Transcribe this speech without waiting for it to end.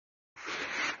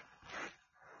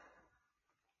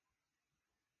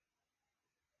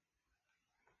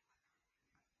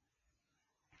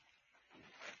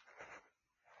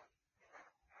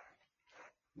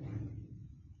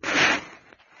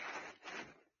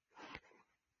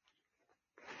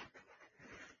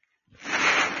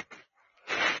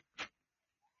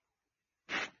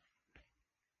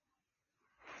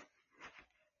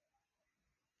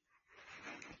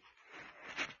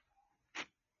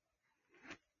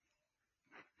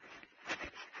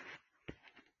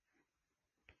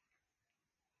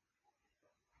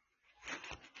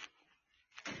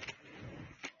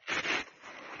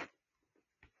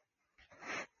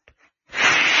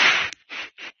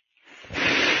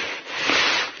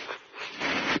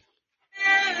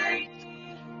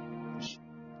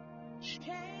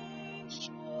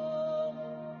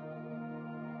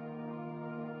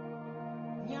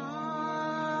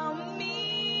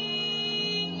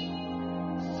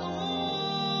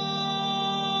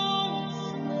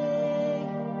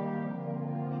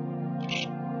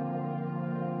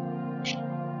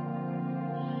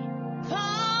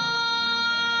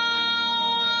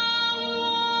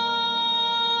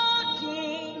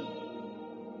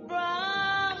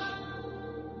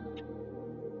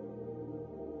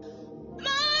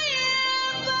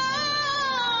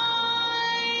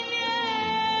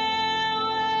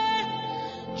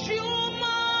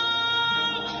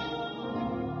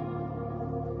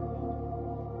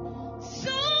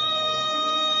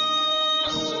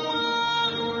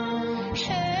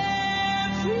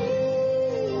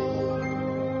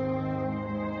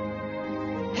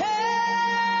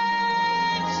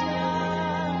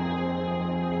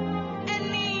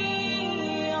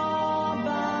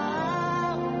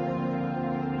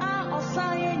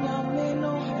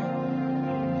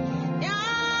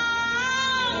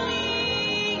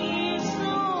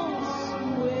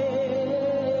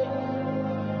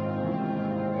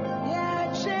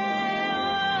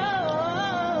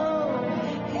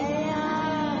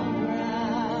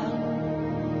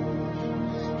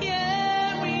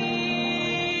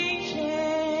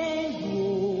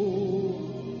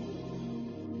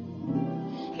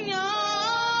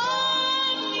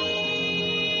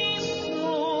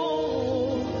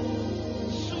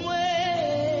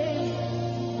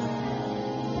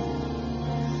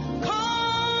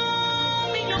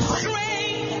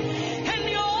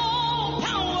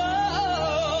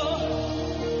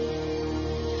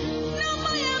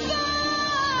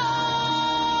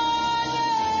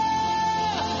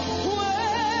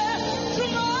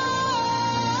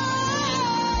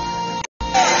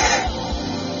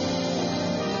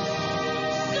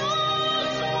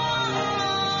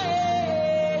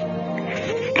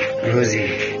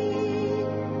Rosie,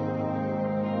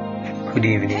 good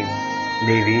evening.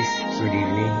 Davis, good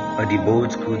evening.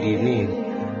 Odibot, good evening.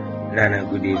 Nana,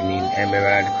 good evening.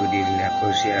 Emerald, good evening.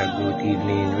 Akosia, good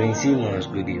evening. Rain Simmons,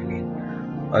 good evening.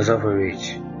 Osofo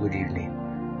Rich, good evening.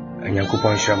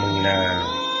 Anyakupon Shamuna,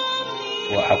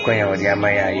 for Akoya or the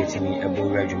Amaya Yetini,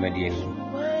 Abura Jumadian.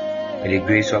 May the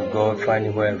grace of God find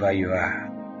you wherever you are.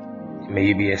 May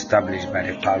you be established by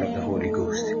the power of the Holy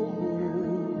Ghost.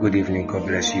 Good evening. God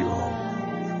bless you all.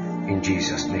 In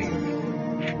Jesus' name.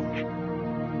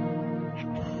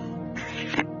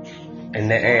 And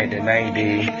the 9th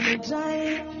day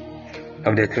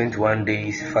of the 21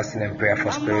 days fasting and prayer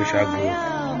for spiritual growth.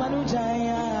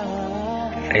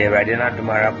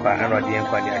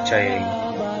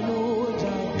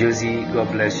 Josie,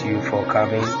 God bless you for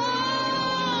coming.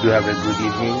 Do have a good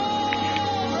evening.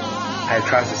 I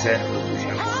trust to say,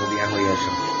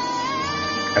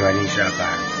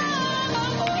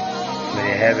 may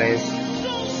the heavens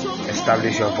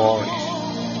establish your voice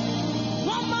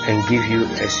and give you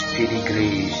a speedy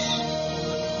grace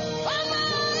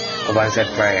of answered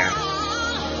prayer.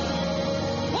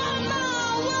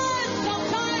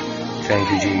 Thank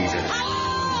you, Jesus.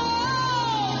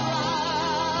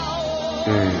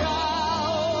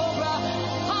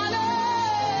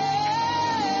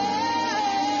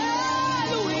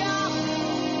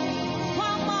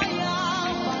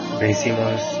 Ben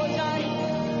Simmons,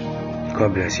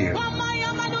 God bless you.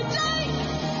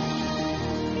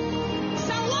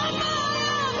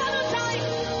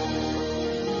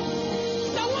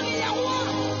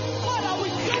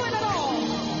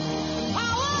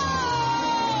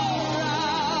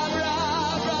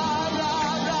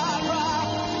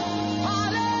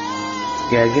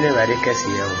 Yeah, you know, I can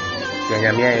see you.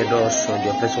 I'm here, so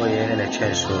your person here in a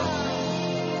chance.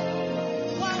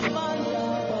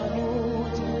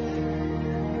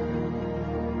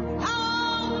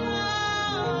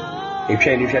 If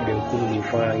you have been cool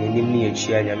for you, need me a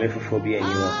chair, you're made for being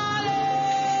you.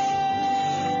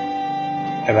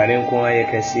 If I didn't go, I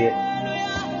can see it.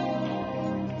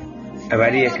 If I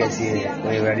didn't can see it,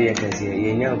 everybody can see it.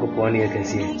 You know, go on, you can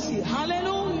see it.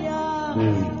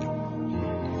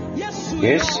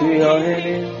 Yes, we are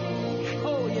heading.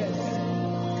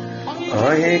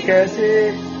 Oh, he can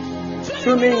see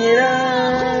to me.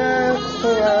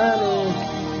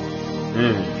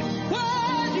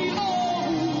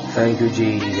 Thank you,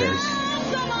 Jesus.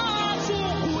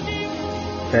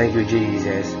 Thank you,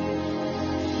 Jesus.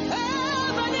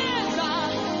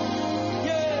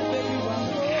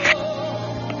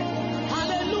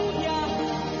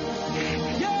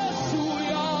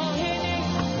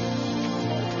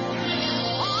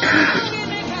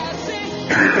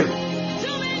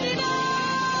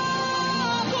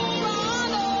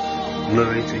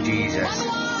 Glory to Jesus.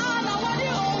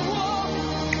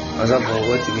 Also for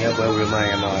what me about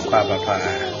remind my papa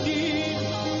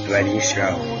ready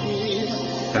show.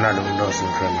 And I don't know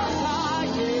some from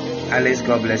Alice,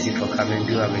 God bless you for coming.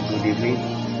 Do have a good evening.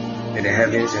 May the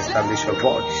heavens establish your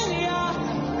voice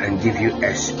and give you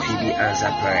a speedy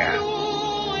answer prayer.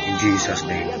 In Jesus'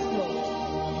 name.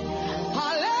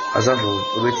 Also for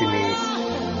what me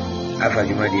after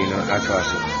you might know at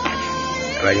also.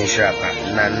 Ready Sharpa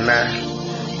Nana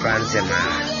Francema.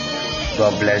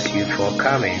 God bless you for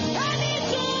coming.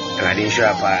 Ready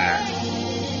Sharpa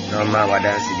Norma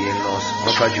Wadansi de Nos,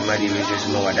 Papa Jumadi Regis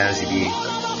no Wadansi de,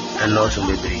 and Nos on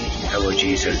the day. I will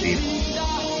Jesus name.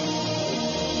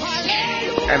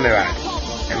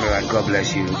 Emerald, God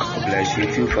bless you. God bless you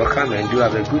too for coming. Do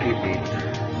have a good evening.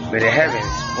 May the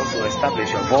heavens also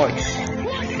establish your voice.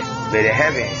 May the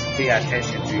heavens pay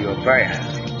attention to your prayer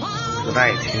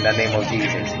tonight in the name of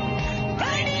Jesus.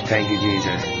 Thank you,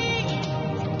 Jesus.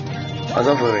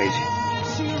 Also for it,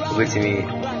 with me,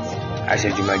 I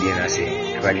said you might be and I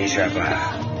say, Ready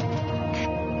Sharpa.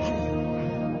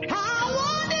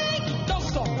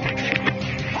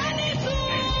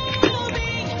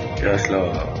 Yes,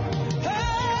 Lord.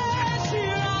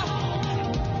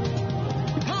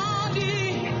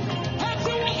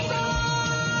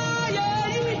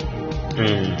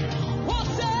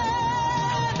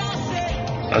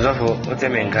 Also, what the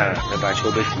men can about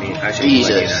you with me, I said,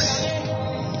 Jesus.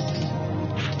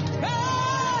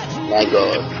 My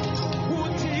God.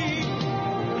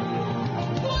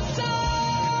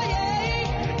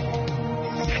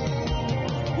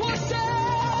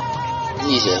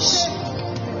 Jesus.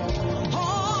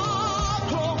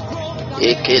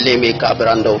 Ekeleme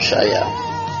kabrando shaya.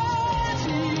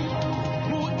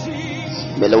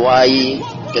 Melewai,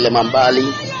 kelemambali,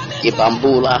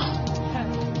 kibambula,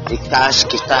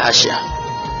 kitasha.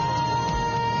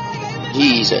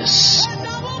 Jesus.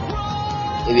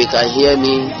 If you can hear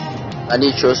me, Can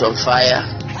you throw some fire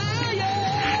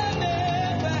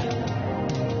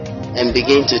and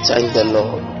begin to thank the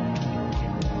Lord?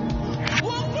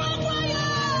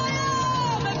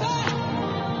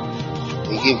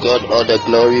 We give God all the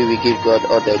glory. We give God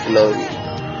all the glory.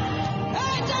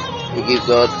 We give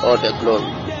God all the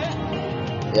glory.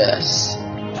 Yes.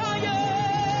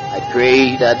 I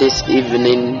pray that this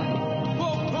evening,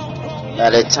 by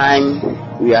the time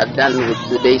we are done with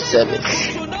today's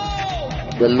service,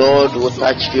 the Lord will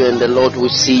touch you and the Lord will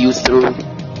see you through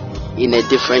in a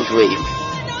different way.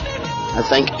 I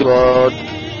thank God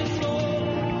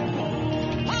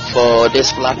for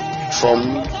this platform,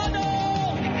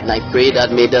 and I pray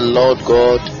that may the Lord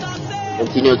God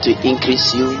continue to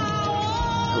increase you,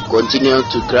 to continue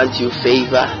to grant you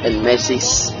favor and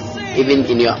mercies, even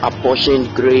in your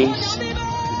apportioned grace,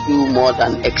 do more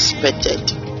than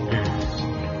expected.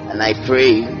 And I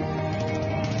pray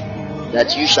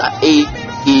that you shall age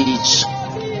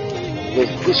with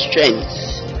good strength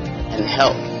and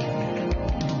health,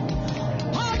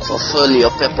 fulfill your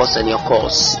purpose and your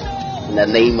cause in the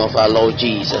name of our Lord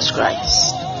Jesus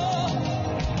Christ.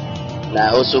 And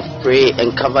I also pray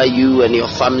and cover you and your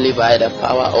family by the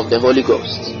power of the Holy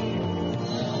Ghost.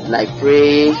 And I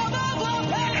pray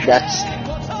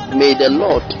that may the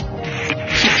Lord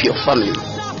keep your family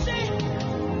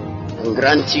and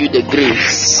grant you the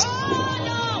grace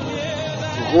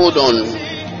to hold on,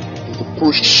 to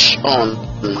push on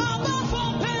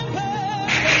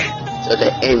to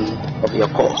the end of your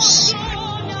course,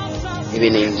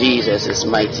 even in Jesus'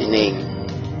 mighty name.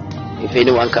 If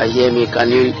anyone can hear me, can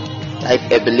you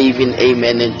type a believing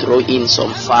amen and throw in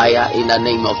some fire in the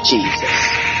name of Jesus?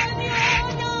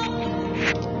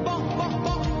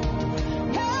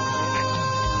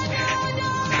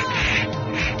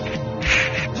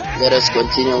 Let us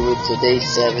continue with today's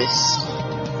service.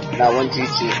 And I want you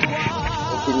to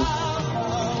open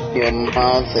your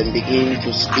mouth and begin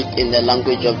to speak in the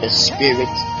language of the Spirit.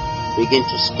 Begin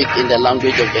to speak in the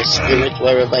language of the Spirit.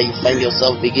 Wherever you find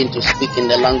yourself, begin to speak in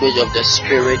the language of the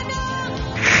Spirit.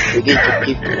 Begin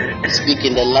to speak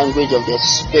in the language of the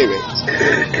Spirit.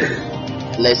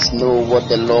 Let's know what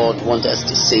the Lord wants us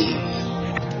to say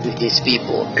to his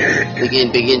people.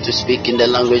 Begin to speak in the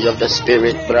language of the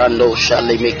Spirit. Brando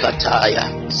shalimi kataya,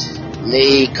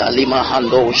 le kalima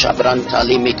hando shabranta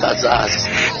limi kazaz,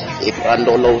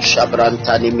 ibrando lo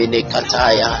shabranta nimine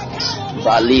kataya,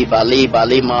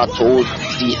 bali ma to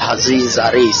di aziz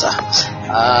arisa,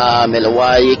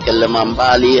 melwai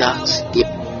kelemambali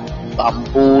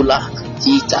bambula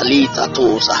Titalita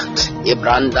tosa,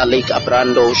 Ibranda lika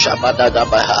brando shabada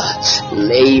gabaha,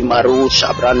 lei maru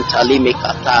shabranta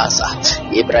limikatasa,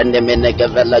 Ibrande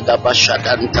menegavela gabasha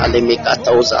danta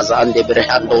limikatosa zande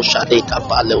brehando shadeka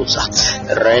paleusa,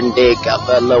 rende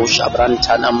gavelo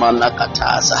shabranta namana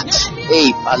katasa,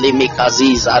 ei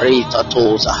palimikaziza rita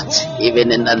tosa,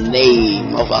 even in the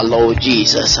name of our Lord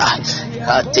Jesus,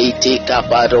 Katiti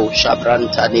kabaro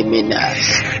shabranta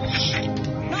niminas.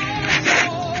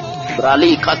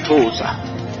 Brali Katoza.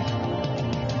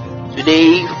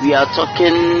 Today we are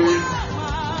talking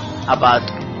about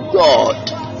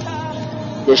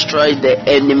God destroys the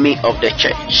enemy of the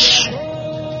church.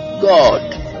 God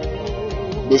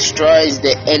destroys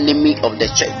the enemy of the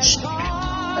church.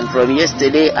 And from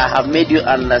yesterday I have made you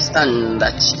understand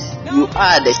that you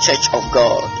are the church of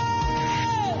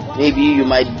God. Maybe you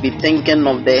might be thinking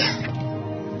of the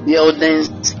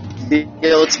buildings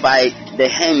built by the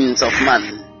hands of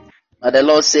man. But the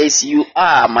Lord says, you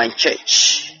are my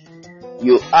church.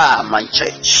 You are my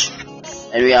church.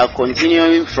 And we are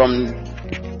continuing from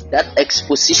that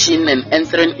exposition and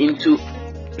entering into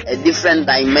a different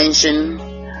dimension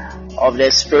of the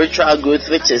spiritual growth,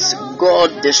 which is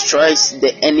God destroys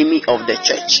the enemy of the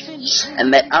church.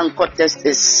 And the anchor text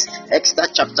is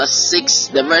Exodus chapter 6,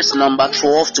 the verse number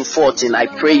 12 to 14. I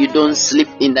pray you don't sleep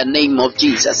in the name of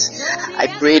Jesus. I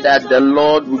pray that the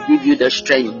Lord will give you the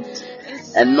strength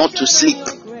and not to sleep,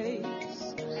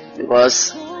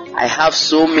 because I have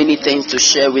so many things to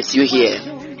share with you here.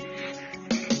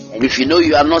 And if you know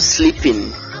you are not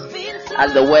sleeping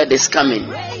as the word is coming,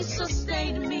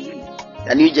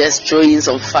 can you just throw in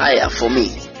some fire for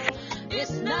me?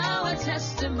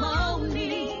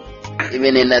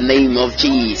 Even in the name of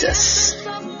Jesus.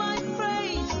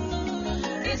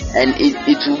 And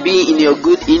it will be in your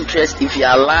good interest, if you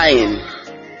are lying,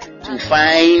 to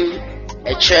find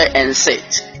a chair and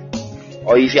sit,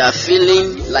 or if you are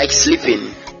feeling like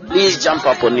sleeping, please jump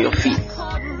up on your feet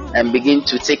and begin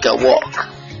to take a walk,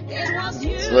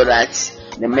 so that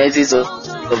the mercies of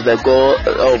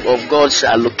God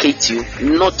shall locate you,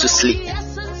 not to sleep,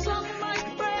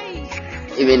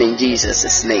 even in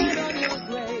Jesus' name.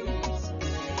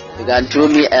 You can throw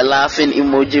me a laughing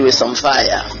emoji with some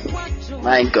fire.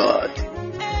 My God.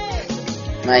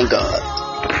 My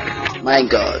God. My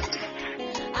God.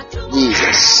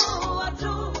 Jesus.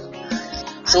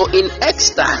 So in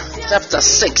Esther chapter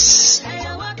 6,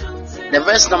 the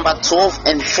verse number 12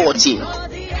 and 14,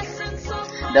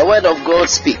 the word of God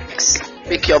speaks.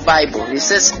 Pick your Bible. It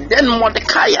says, then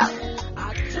Mordecai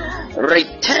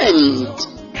returned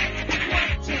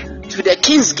to the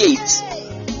king's gate,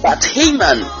 but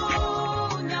Haman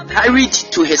hurried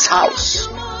to his house,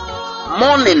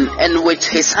 mourning and with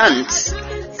his hands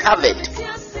covered,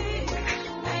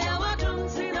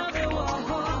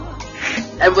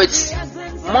 and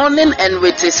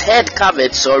with his head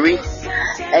covered,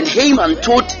 and Haman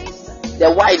told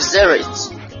the wife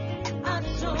Zeresh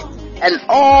and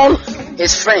all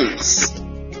his friends.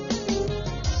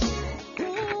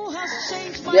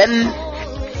 Then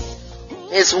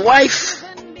his wise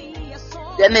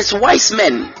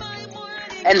men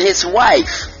and his wife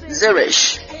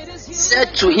Zeresh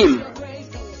said to him,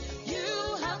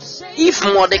 if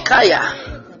Mordecai,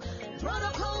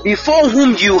 before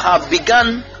whom you have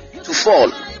begun to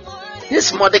fall,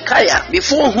 this Mordecai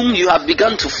before whom you have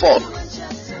begun to fall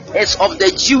is of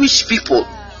the Jewish people,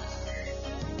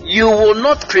 you will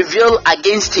not prevail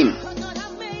against him,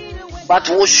 but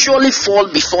will surely fall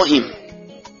before him.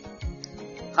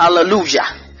 Hallelujah.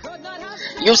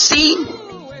 You see,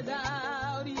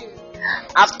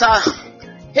 after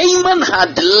Haman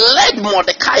had led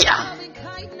Mordecai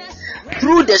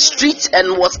through the streets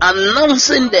and was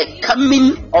announcing the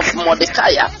coming of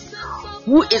Mordecai,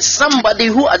 who is somebody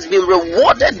who has been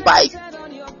rewarded by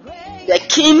the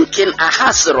King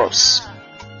Ahasuerus,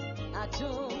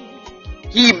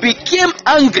 he became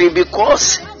angry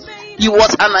because he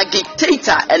was an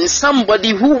agitator and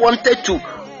somebody who wanted to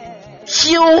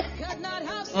kill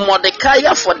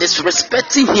Mordecai for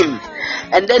disrespecting him.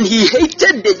 And then he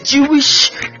hated the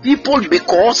Jewish people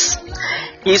because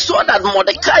he saw that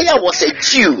Mordecai was a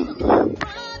Jew.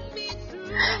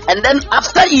 And then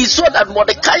after he saw that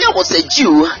Mordecai was a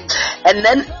Jew, and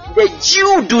then the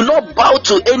Jew do not bow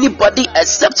to anybody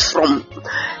except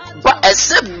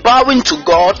bowing to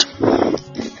God,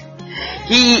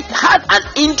 he had an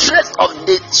interest of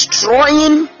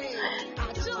destroying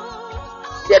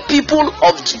the people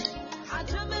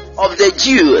of the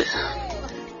Jews.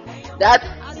 That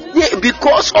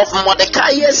because of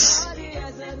Mordecai's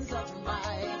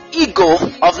ego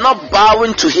of not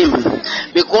bowing to him,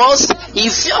 because he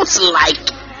felt like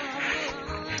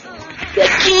the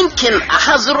King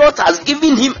Ahasuerus has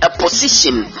given him a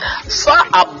position far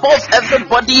above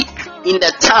everybody in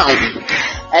the town,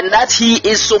 and that he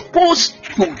is supposed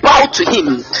to bow to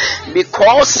him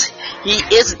because he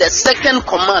is the second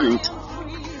command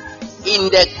in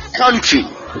the country.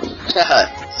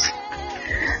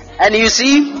 And you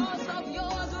see,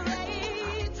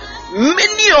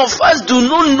 many of us do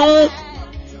not know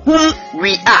whom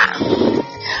we are.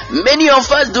 Many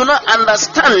of us do not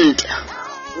understand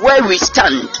where we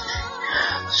stand.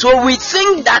 So we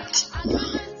think that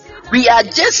we are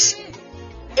just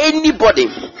anybody.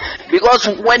 Because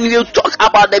when you talk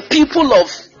about the people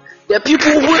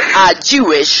who are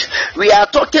Jewish, we are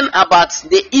talking about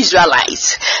the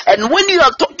Israelites. And when you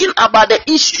are talking about the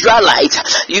Israelites,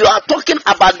 you are talking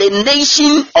about the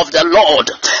nation of the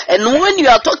Lord. And when you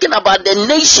are talking about the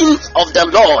nation of the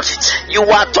Lord, you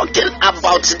are talking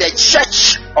about the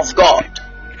church of God.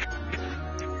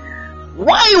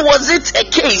 Why was it a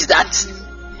case that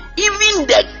even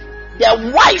the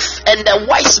wife and the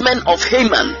wise men of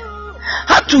Haman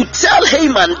had to tell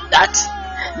Haman that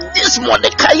this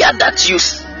Mordecai that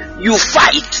you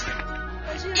fight,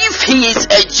 if he is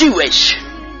a Jewish,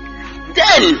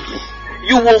 then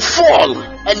you will fall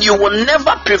and you will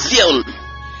never prevail.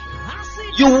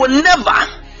 You will never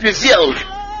prevail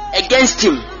against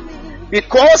him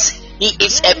because he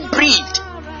is a breed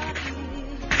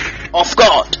of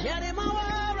God.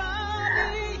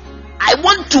 I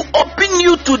want to open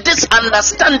you to this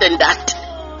understanding that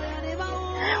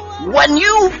when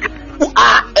you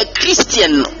are a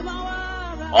Christian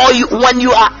or when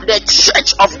you are the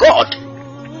church of God,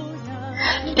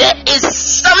 there is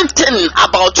something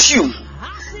about you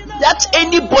that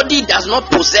anybody does not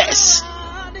possess.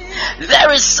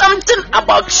 There is something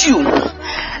about you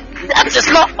that is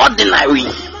not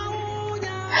ordinary.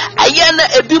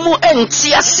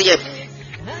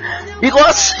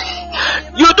 Because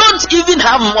you don't even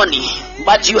have money,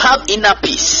 but you have inner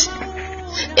peace.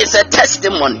 It's a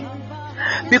testimony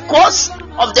because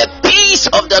of the peace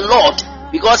of the Lord.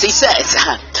 Because he says,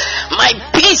 my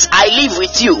peace I leave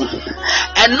with you,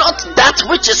 and not that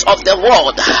which is of the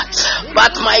world,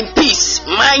 but my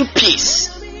peace.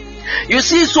 You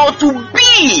see, so to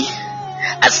be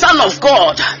a son of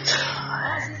God,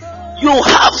 you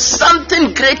have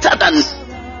something greater than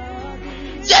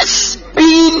just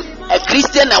being a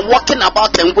Christian and walking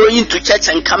about and going to church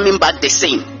and coming back the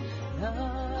same.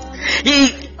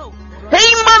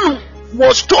 Haman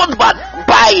was told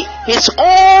by his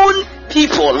own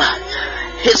people,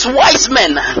 his wise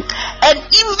men, and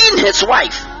even his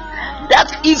wife,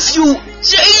 that if you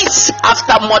chase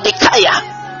after Mordecai,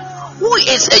 who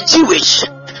is a Jewish,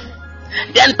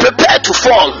 then prepare to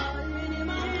fall.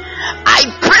 I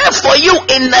pray for you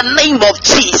in the name of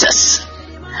Jesus,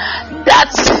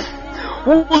 that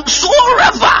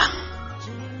whosoever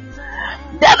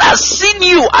that has seen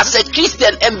you as a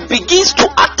Christian and begins to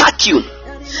attack you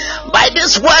by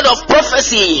this word of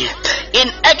prophecy in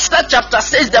Exodus chapter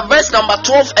 6, the verse number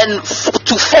 12 and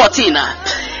to 14,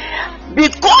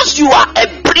 because you are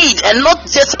a breed and not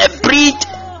just a breed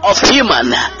of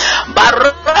human, but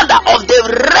rather of the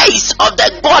race of the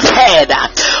Godhead,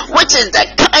 which is the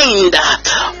kind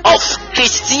of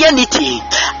Christianity,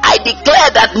 I declare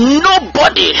that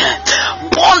nobody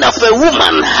born of a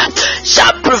woman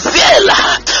shall prevail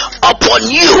upon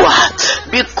you,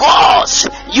 because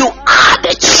you are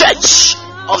the church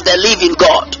of the living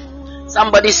God.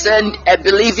 Somebody send a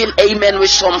believing amen with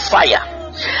some fire.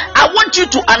 I want you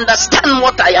to understand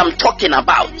what I am talking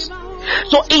about.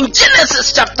 So in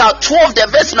Genesis chapter 12, the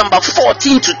verse number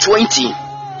 14 to 20,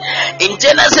 in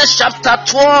Genesis chapter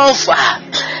 12,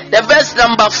 the verse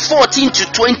number 14 to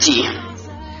 20,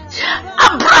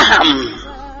 Abraham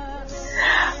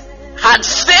had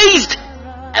faced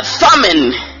a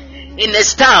famine in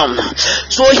his town,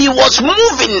 so he was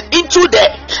moving into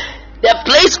the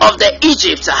place of the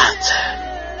Egypt,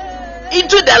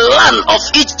 into the land of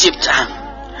Egypt,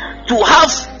 to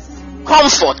have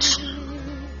comfort.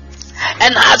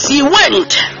 And as he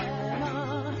went,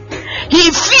 he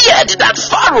feared that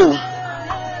Pharaoh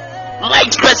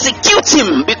might persecute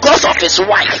him because of his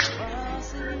wife.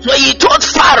 So he told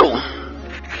Pharaoh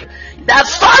that,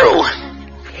 Pharaoh,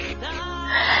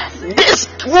 this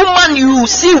woman you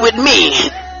see with me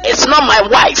is not my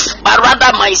wife, but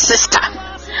rather my sister.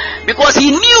 Because he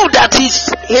knew that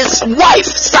his wife,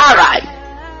 Sarai,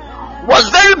 was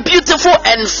very beautiful,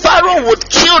 and Pharaoh would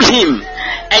kill him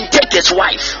and take his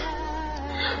wife.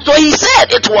 So he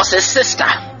said it was his sister.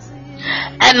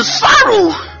 And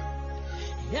Pharaoh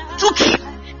took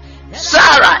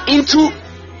Sarah into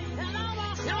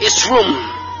his room,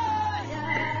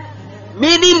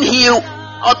 meaning he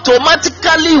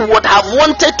automatically would have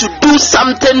wanted to do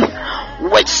something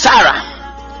with Sarah.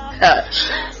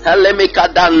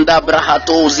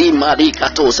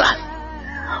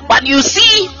 But you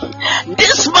see,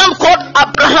 this man called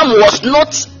Abraham was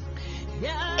not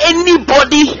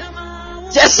anybody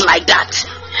just like that.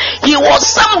 He was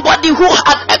somebody who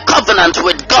had a covenant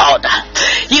with God.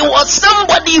 He was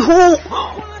somebody who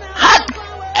had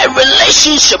a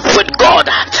relationship with God.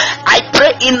 I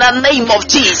pray in the name of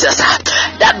Jesus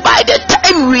that by the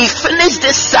time we finish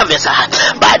this service,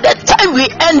 by the time we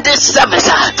end this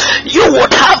service, you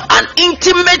would have an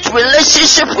intimate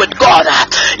relationship with God.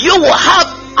 You will have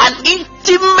an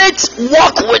intimate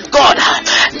walk with God,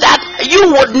 that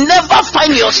you would never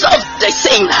find yourself the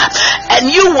same,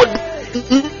 and you would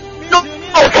know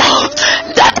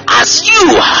that as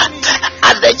you,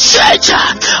 as the church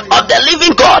of the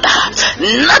living God,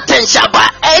 nothing shall by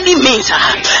any means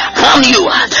harm you.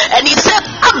 And he said,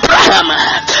 Abraham,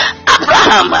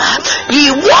 he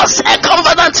was a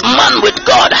covenant man with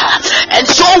God. And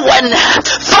so when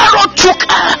Pharaoh took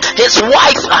his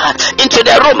wife into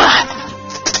the room,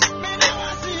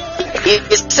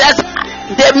 it says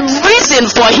the reason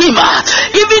for him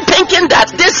even thinking that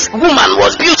this woman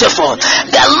was beautiful,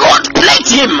 the Lord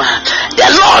plagued him. The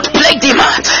Lord plagued him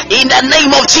in the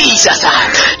name of Jesus.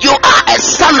 You are a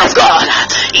son of God.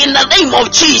 In the name of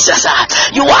Jesus,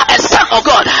 you are a son of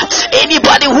God.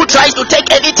 Anybody who tries to take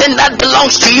anything that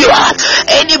belongs to you,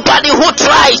 anybody who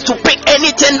tries to pick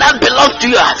anything that belongs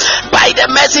to you, by the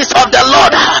mercies of the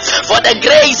Lord, for the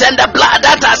grace and the blood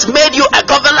that has made you a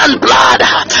covenant blood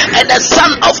and a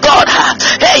son of God,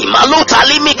 hey, Maluta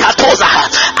Limikatoza,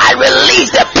 I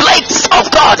release the plagues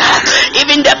of God,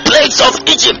 even the plagues of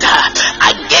Egypt,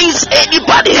 against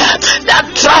anybody that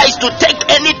tries to take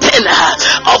anything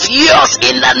of yours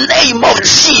in the name of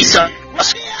Jesus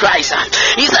Christ.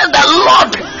 He said the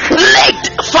Lord plagued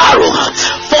Pharaoh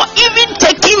for even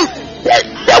taking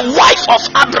the wife of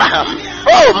Abraham.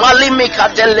 Oh, Malimika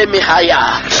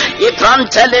Telemihaya.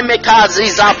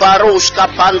 Ibrantelemikaziza Barushka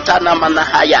Pantana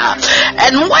Manahaya.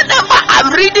 And whenever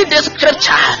I'm reading the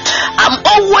scripture, I'm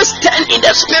always turned in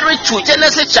the spirit to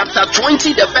Genesis chapter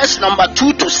 20, the verse number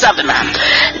 2 to 7.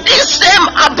 This same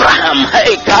Abraham,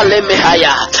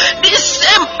 this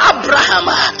same Abraham,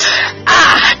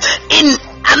 in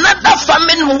another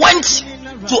famine went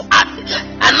to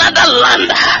another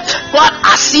land called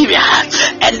Assyria,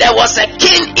 and there was a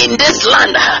king in this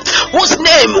land whose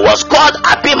name was called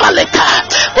Abimelech.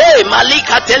 Hey,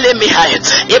 Malika Telemihai,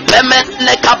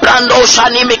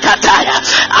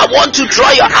 I want to draw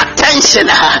your attention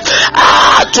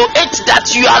to it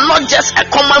that you are not just a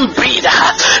common breed,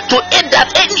 to it that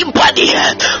anybody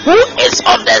who is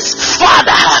of the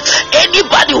Father,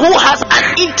 anybody who has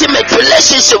an intimate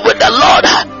relationship with the Lord,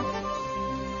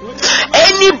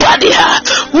 anybody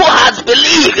who has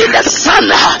believed in the Son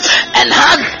and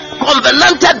has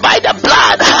covenanted by the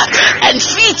blood and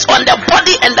feeds on the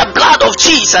body and the blood of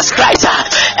Jesus Christ,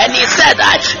 and he said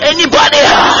that anybody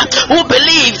who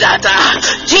believes that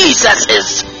Jesus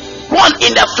is born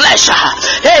in the flesh,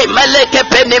 hey,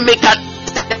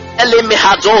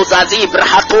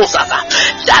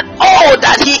 that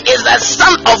that he is the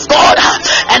Son of God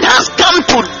and has come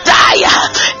to die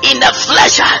in the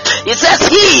flesh. He says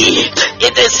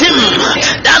it is him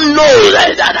that knows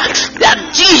that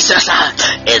Jesus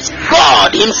is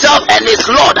God himself and is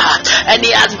Lord, and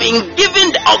he has been given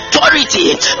the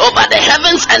authority over the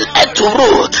heavens and earth to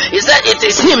rule. He said it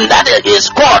is him that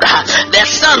is called the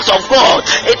sons of God.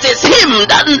 It is him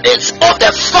that is of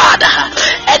the Father,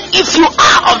 and if you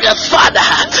are of the Father,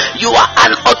 you are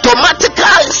an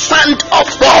automatical son of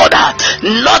God,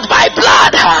 not by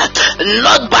blood,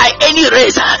 not by any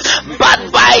race, but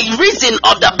by reason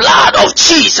of the blood of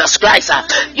Jesus Christ.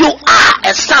 You are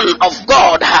a son of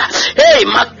God. Hey,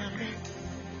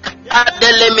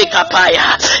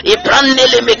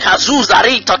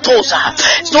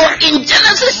 so in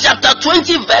Genesis chapter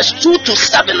 20 verse 2 to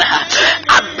 7,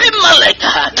 Abimelech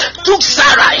took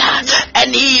Sarai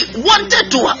and he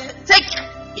wanted to take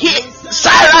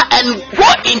Sarah and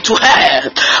go into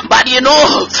her, but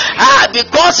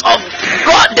because of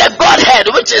God, the Godhead,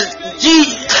 which is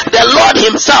the Lord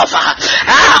himself,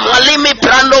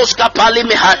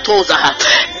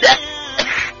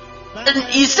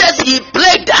 he says he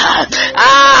plagued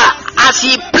as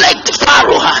he plagued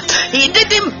Pharaoh. He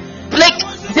didn't plague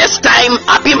this time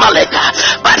Abimelech,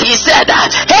 but he said,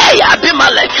 hey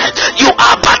Abimelech, you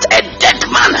are but a dead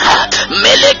man.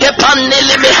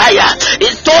 He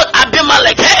told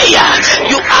Abimelech, hey,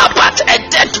 you are but a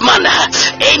dead man.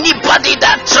 Anybody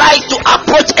that tries to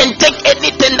approach and take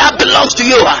anything that belongs to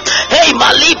you, hey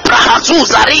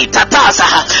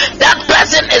that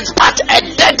person is but a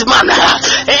dead man.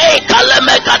 Hey,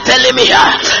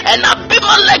 and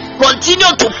Abimelech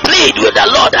continued to plead with the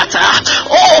Lord that,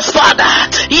 oh Father,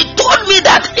 he told me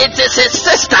that it is his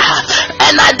sister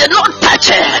and I did not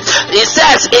touch her. He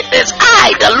says, it is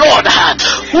I, the Lord,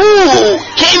 who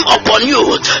came upon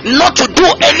you not to do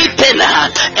anything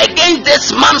against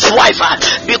this man's wife,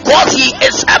 because he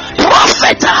is a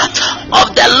prophet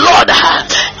of the Lord.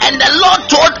 And the Lord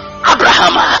told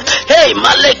Abraham, hey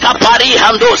Maleka Pari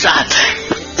Handosa,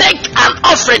 take an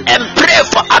offering and pray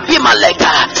for Abimelech.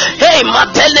 Hey,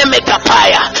 Matele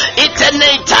Mekapaya,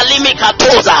 Itene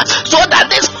Talimikatoza, so that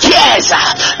this cares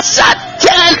shall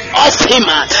turn off him.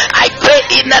 I pray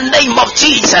in the name of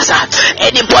Jesus.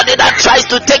 Anybody that tries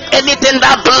to take anything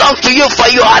that belongs to you, for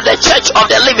you are the church of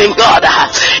the living God,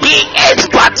 he is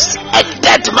but a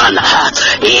dead man.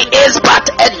 He is but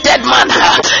a dead man.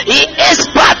 He is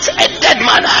but a dead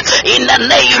man. In the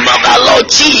name of our Lord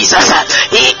Jesus,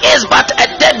 he is but a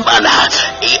dead man.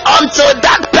 Until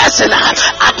that person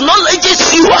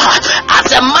acknowledges you as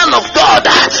a man of God,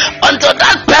 until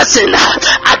that person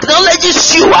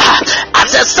acknowledges you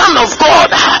as a son of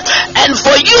God, and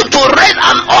for you to raise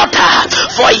an altar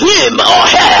for him or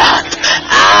her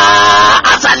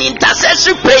as an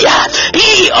intercessory prayer,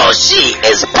 he or she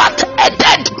is but a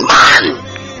dead man.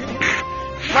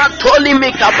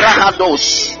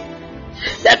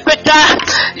 The quicker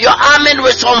your amen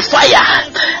was on fire,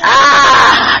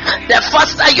 the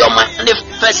faster your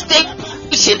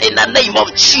manifestation in the name of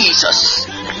Jesus.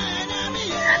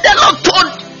 The Lord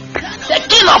told the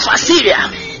king of Assyria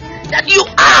that you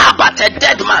are but a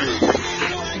dead man.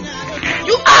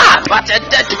 You are but a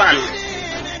dead man.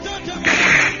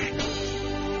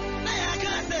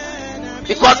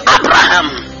 Because Abraham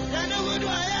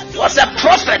was a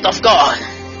prophet of God.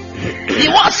 He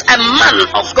was a man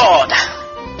of God.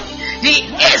 He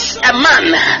is a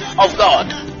man of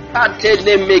God.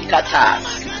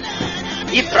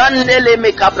 Iprandele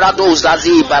mekabradoza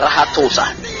zibarahatoza.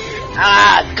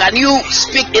 Can you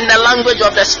speak in the language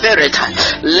of the spirit?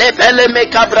 Lepele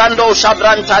mekabrando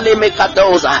shabrantale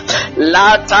mekadoza.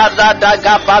 La tada da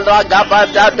gabala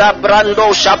gabada da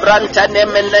brando shabrantane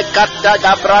menekata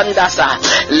gabrandasa.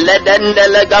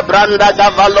 Ledendele gabranda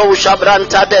gavalo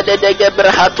shabranta de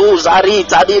gebrahatuza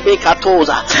rita di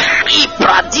mekatoza.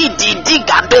 Ipradidi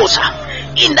digadoza.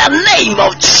 In the name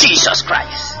of Jesus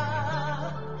Christ.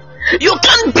 You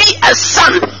can't be a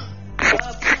son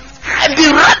and be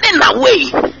running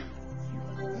away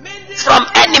from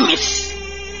enemies.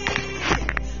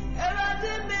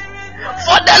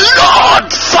 For the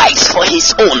Lord fights for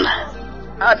his own.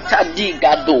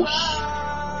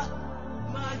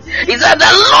 He said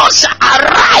the Lord shall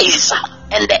arise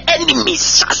and the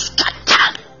enemies shall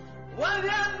scatter.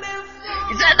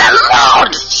 He said the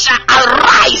Lord shall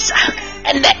arise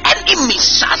and the enemies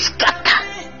shall scatter.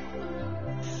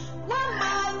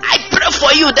 I pray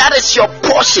for you, that is your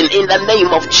portion in the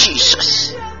name of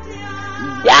Jesus.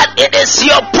 That it is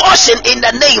your portion in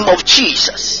the name of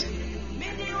Jesus.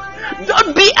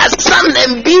 Don't be a son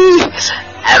and be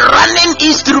a running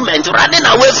instrument, running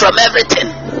away from everything.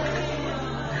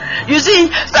 You see,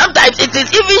 sometimes it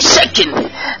is even shaking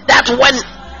that when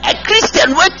a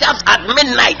Christian wakes up at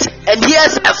midnight and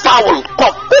hears a fowl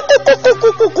cock,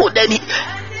 then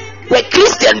the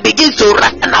Christian begins to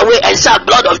run away and shout,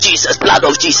 blood of Jesus, blood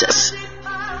of Jesus.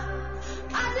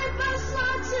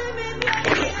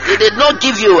 He did not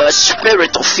give you a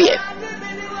spirit of fear.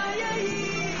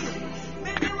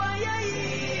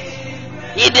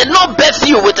 He did not birth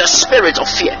you with a spirit of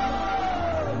fear.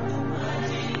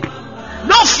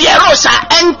 No fear shall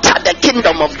enter the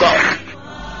kingdom of God.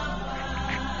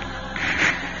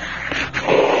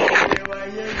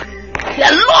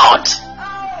 The Lord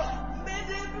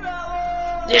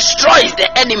destroys the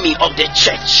enemy of the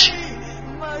church.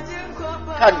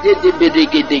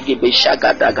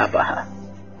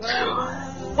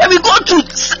 When we go to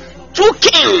 2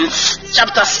 Kings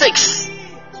chapter 6,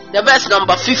 the verse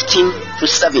number 15 to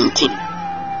 17,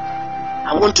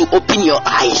 I want to open your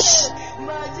eyes.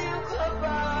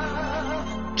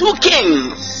 2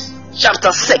 Kings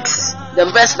chapter 6, the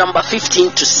verse number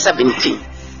 15 to 17.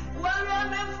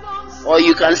 Or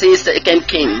you can say 2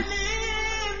 Kings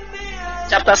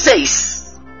chapter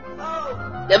 6,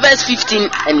 the verse 15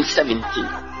 and 17.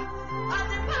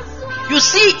 You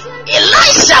see,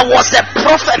 Elisha was a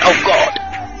prophet of God.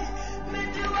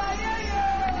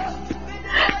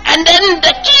 And then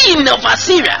the king of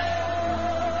Assyria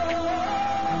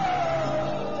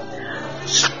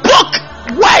spoke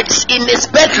words in his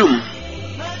bedroom.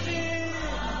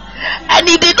 And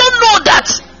he did not know that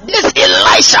this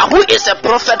Elisha, who is a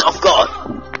prophet of God,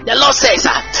 the Lord says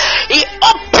that he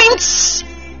opens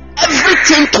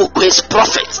everything to his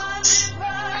prophet.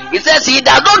 He says he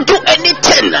does not do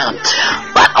anything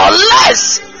but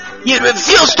unless he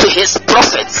reveals to his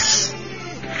prophets.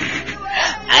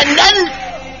 And then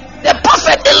the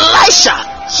prophet Elisha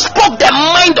spoke the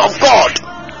mind of God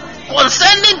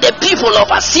concerning the people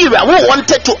of Assyria who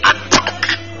wanted to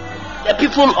attack the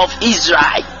people of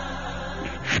Israel.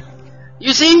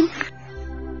 You see?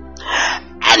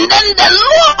 And then the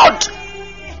Lord,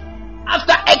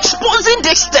 after exposing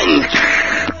this thing,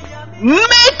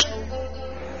 made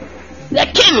the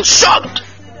king shocked.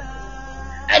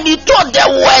 And he thought there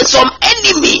were some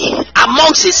enemy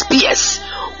amongst his peers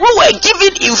who were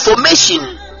giving information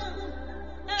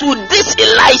to this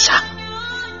Elisha.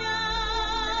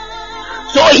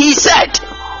 So he said,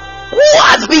 who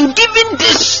has been giving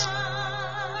this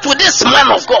to this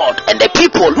man of God and the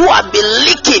people who have been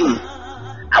leaking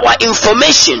our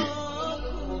information?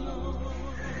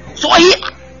 So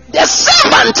the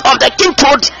servant of the king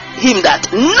told him that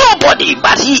nobody,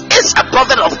 but he is a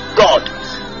prophet of God.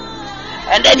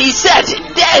 And then he said,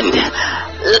 then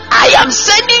I am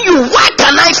sending you, where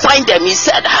can I find them? He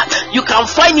said, you can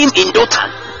find him in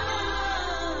Dothan.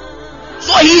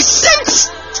 So he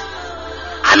sent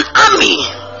an army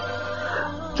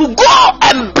to go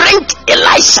and bring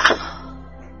Elisha.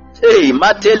 Hey,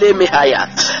 Matele Mihaya,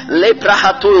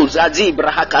 Leprahatoza,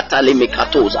 Zibrahakata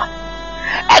Lemekatoza.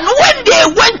 And when they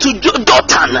went to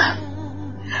Dothan,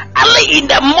 early in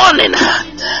the morning,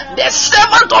 the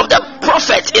servant of the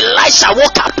prophet Elisha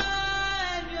woke up.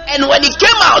 And when he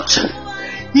came out,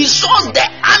 he saw the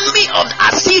army of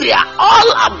Assyria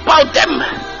all about them.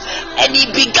 And he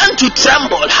began to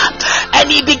tremble.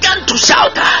 And he began to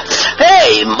shout,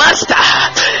 hey, master.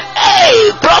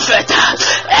 Hey, prophet.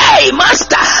 Hey,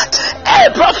 master. Hey,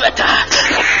 prophet.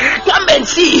 Come and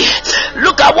see.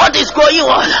 Look at what is going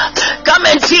on. Come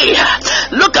and see.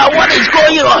 Look at what is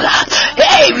going on.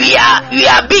 Hey, we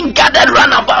are being gathered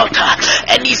round about,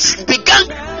 and it's begun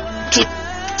to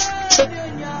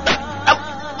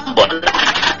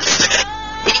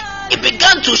he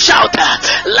began to shout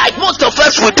like most of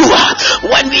us would do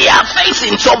when we are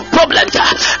facing some problems,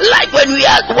 like when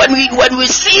we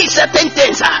see certain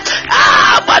things.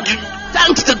 But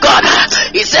thanks to God,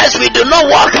 he says we do not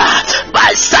walk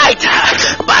by sight,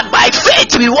 but by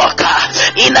faith we walk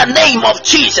in the name of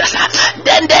Jesus.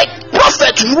 Then the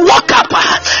prophet woke up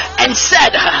and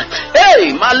said,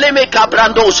 hey, Maleme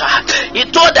Kabrandosa. He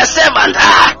told the servant,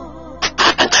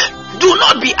 do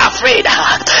not be afraid.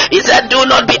 He said, do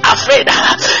not be afraid.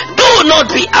 Do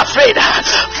not be afraid.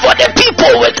 For the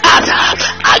people with us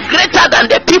are greater than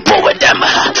the people with them.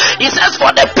 He says,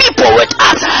 for the people with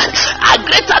us are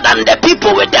greater than the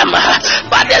people with them.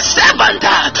 But the servant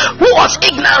who was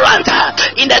ignorant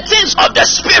in the things of the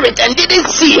spirit and didn't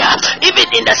see, even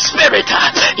in the spirit,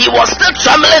 he was still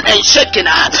trembling and shaking.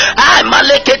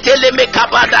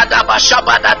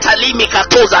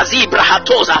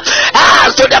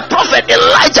 So the prophet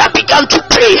Elijah began to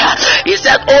pray. He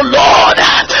said, oh Lord,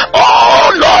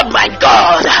 my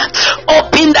God,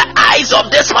 open the eyes of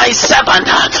this my servant.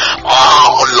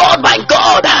 Oh Lord, my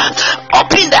God,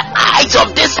 open the eyes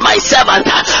of this my servant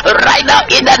right now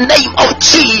in the name of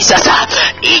Jesus.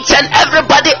 Each and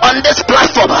everybody on this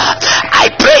platform, I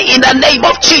pray in the name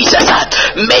of Jesus,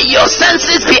 may your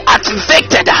senses be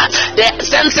activated. The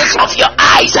senses of your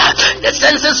eyes, the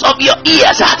senses of your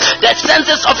ears, the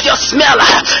senses of your smell,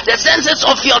 the senses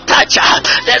of your touch,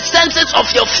 the senses of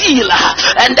your feel,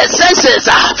 and the senses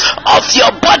of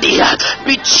your body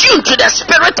be tuned to the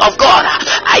Spirit of God.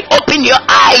 I open your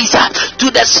eyes to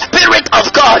the Spirit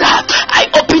of God. I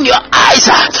open your eyes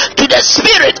to the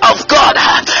Spirit of God.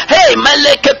 Hey,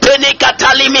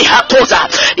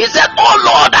 he said, oh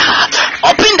Lord,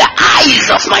 open the eyes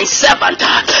of my servant.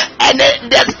 And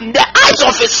the eyes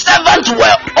of his servant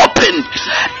were opened,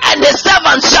 and the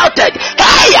servant shouted,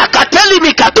 hey,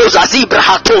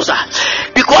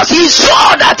 because he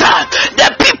saw that the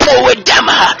people with them,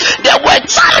 there were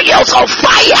chariots of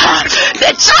fire.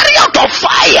 The chariot of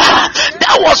fire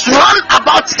that was run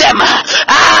about them.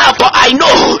 For I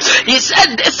know, he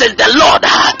said, this is the Lord.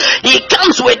 He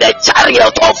comes with the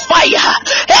chariot of fire.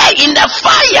 Hey, in the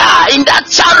fire, in that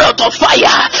chariot of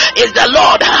fire is the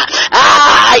Lord.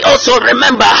 I also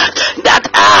remember that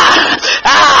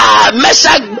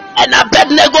Meshach and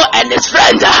Abednego and his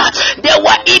friends, they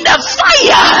were in the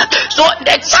fire. So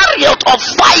the chariot of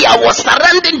fire was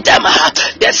surrounding them.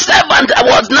 The servant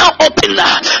was now open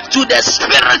to the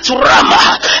spirit realm,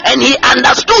 and he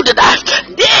understood that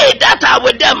they that are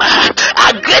with them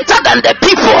are greater than the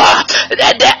people.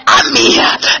 The army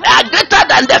are greater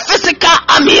than the physical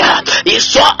army. He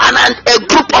saw a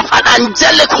group of an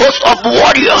angelic host of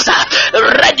warriors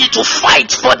ready to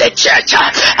fight for the church,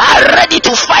 ready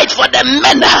to fight for the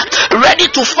men, ready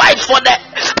to fight for the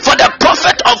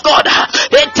prophet of God.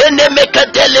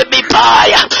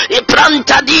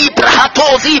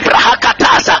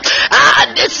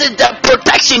 This is the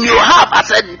protection you have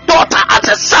as a daughter, as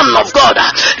a son of God.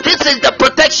 This is the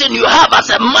protection you have as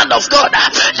a man of God.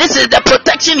 This is the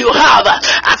protection you have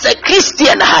as a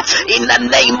Christian in the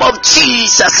name of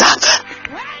Jesus.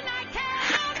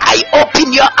 I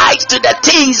open your eyes to the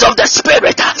things of the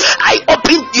Spirit. I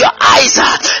open your eyes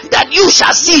that you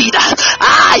shall see that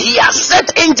he has set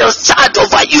angels charge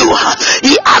over you.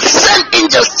 He has sent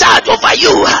angels charge over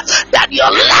you, that your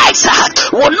legs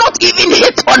will not even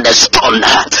hit on the stone.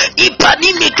 That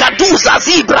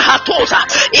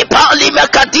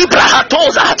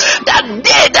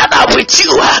they that are with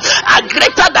you are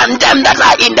greater than them that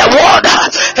are in the world.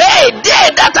 Hey, they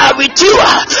that are with you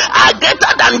are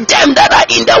greater than them that are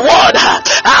in the world.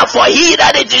 For he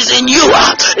that is in you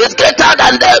is greater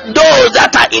than those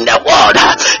that are in the world.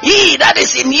 He that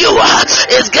is in you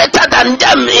is greater than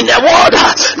them in the world.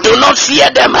 Do not fear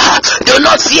them. Do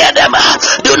not fear them.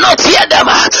 Do not fear them.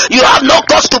 You have no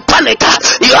cause to panic.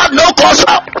 You have no cause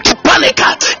to panic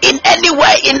in any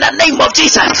way in the name of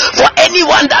Jesus. For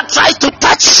anyone that tries to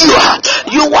touch you,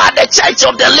 you are the church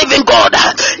of the living God.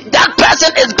 That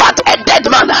person is but a dead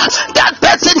man. That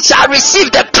person shall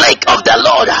receive the plague of the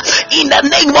Lord in the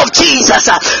name of Jesus.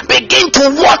 Begin to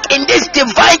walk in this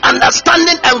divine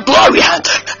understanding and glory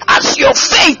as your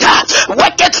faith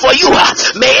worketh for you.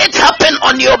 May it happen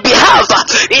on your behalf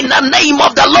in the name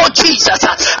of the Lord Jesus.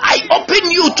 I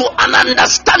open you to an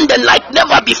understanding like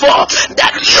never before,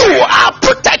 that you are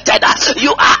protected,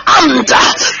 you are armed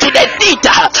to the teeth.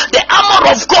 The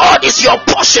armor of God is your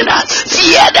portion.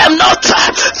 Fear them not,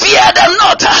 fear them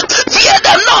not, fear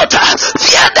them not,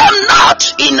 fear them not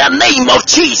in the name of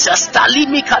Jesus.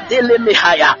 Salimi kadele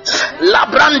mihaya.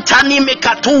 Labrantani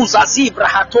mikatuza zibra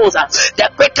hatoza. The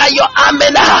quicker your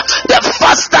amena, the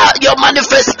faster your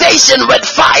manifestation with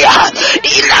fire.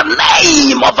 In the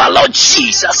name of our Lord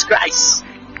Jesus Christ.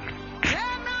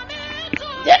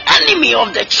 The enemy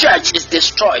of the church is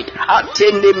destroyed.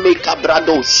 Hatene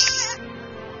mikabrados.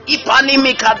 Ipani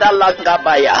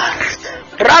mikadalagabaya.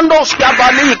 Brandos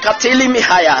kabali katili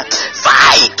mihaya.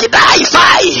 Fai kidai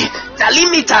fai.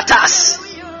 Talimi tatas.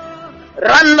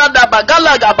 Randa da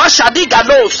bagala gabasha di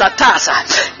galo satasa.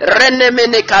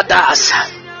 Renemene kadas.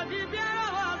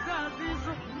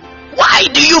 Why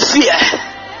do you fear?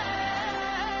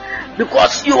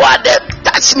 Because you are the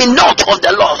touch me not of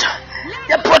the Lord.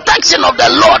 The protection of the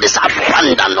Lord is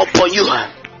abundant upon you.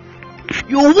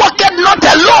 You walk it not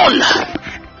alone,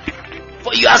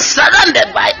 for you are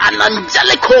surrounded by an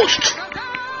angelic host.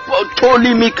 For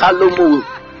Toli Mikalumu.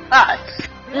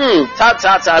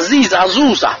 Tata Ziza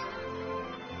Zuza.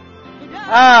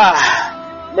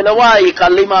 Minawai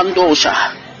Kalimandosha.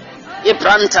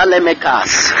 Ipranta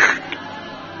Lemekas.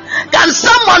 Can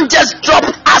someone just drop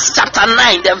Acts chapter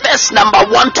 9, the verse number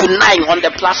 1 to 9 on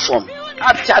the platform?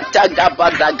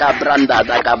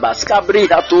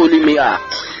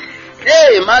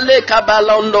 Hey, Maleka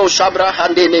Balondo Shabra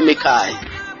Handene Mikai.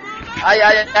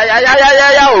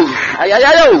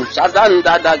 Ayayayo,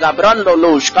 Sadanda Dagabrando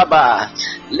Loshkaba,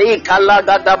 Leka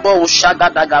Lagadabo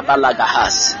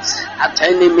Shagadagabalagahas,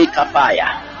 Atene Mikapaya.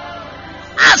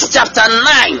 Acts chapter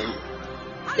 9,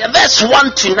 the verse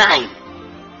 1 to 9.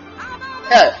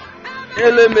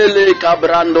 Elemele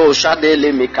Cabrando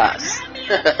Shadele Mikas.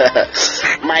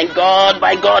 My God,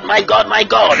 my God, my God, my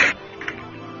God.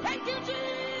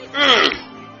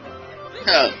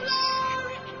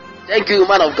 Thank you,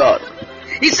 man of God.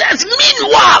 He says,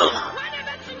 meanwhile,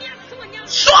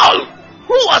 Saul,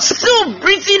 who was still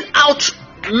breathing out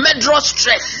murderous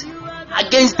threats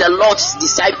against the Lord's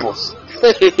disciples.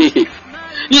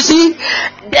 You see,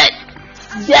 there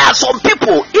are some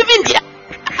people, even their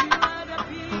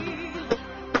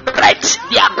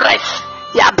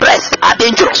breath are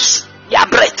dangerous. Their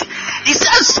breath. He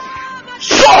says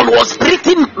Saul was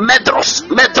breathing murderous.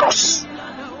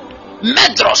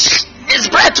 His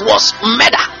breath was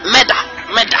murder,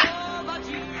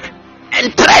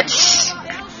 and threats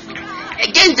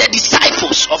against the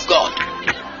disciples of God.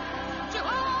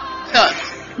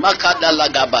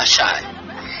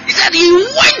 He said he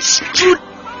went through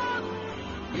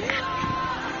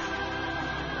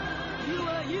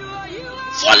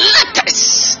for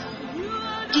letters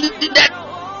to the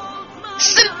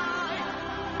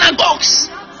synagogues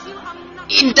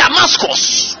in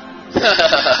Damascus, so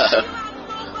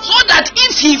that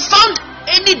if he found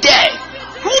any there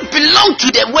who belonged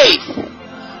to the way,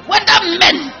 whether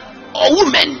men or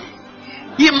women,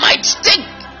 he might take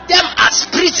them as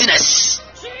prisoners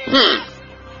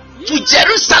to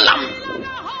Jerusalem,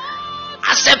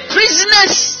 as a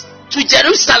prisoners to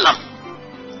Jerusalem.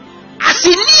 As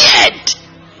he neared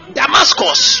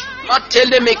Damascus, on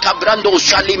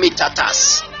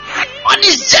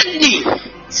his journey,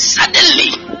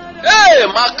 suddenly,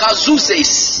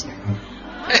 Makazuzes,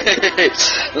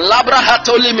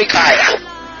 Labrahatolimikai.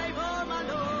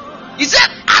 He said,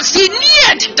 as he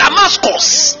neared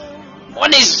Damascus,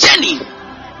 on his journey,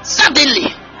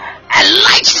 suddenly, a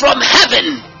light from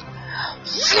heaven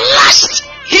flashed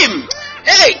him.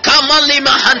 Hey,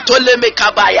 Kamalima Hantoleme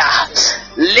Kabaya,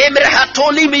 Lemre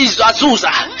Hatolimi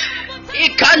Zazuza,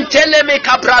 Ikanteleme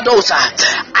Cabradosa.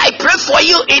 I pray for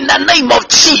you in the name of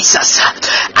Jesus.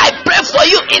 I pray for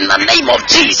you in the name of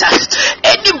Jesus.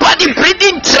 Anybody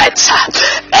breathing threats,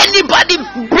 anybody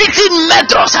breathing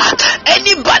murderers,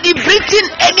 anybody breathing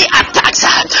any attacks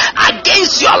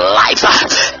against your life,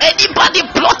 anybody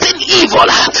plotting evil,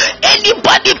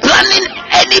 anybody planning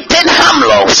anything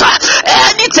harmless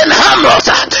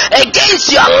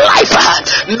against your life,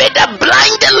 may the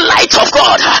blinding light of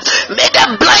God, may the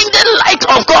blinding light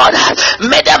of God,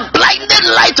 may the blinding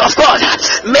light of God,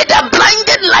 may the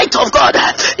blinding light of God.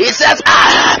 He says,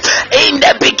 in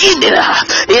the beginning,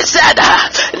 he said,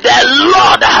 the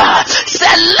Lord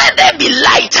said, let there be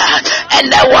light,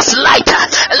 and there was light.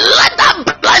 Let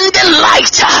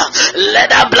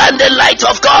that blinding light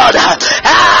of God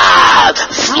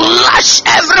flash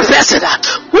every person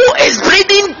who is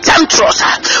breathing temptress,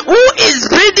 who is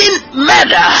breathing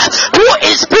murder, who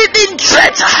is breathing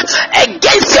threat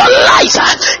against your life,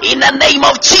 in the name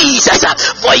of Jesus.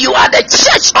 For you are the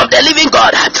church of the living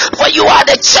God. For you are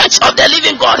the church of the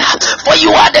living God. For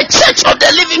you are the church of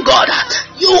the living God.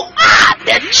 You are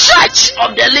the church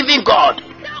of the living God.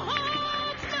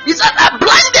 He said a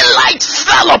blinding light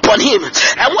fell upon him.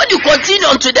 And when you continue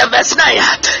on to the verse 9,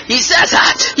 he says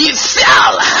he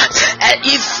fell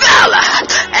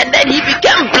and then he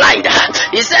became blind.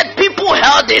 He said people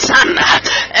held his hand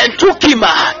and took him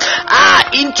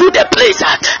into the place.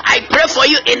 I pray for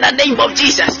you in the name of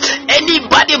Jesus.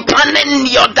 Anybody planning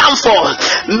your downfall,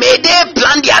 may they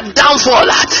plan their downfall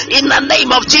in the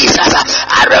name of Jesus.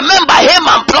 I remember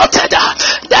Haman plotted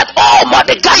that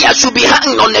Mordecai should be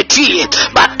hanging on a tree,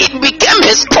 but it became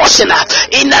his portion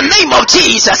in the name of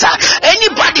Jesus.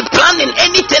 Anybody planning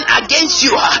anything against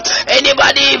you,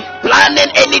 anybody planning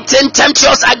anything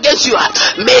temptuous against you,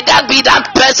 may that be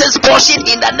that person's portion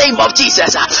in the name of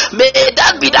Jesus. May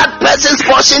that be that person's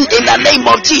portion in the name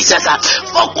of Jesus.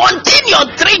 For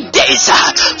continued 3 days,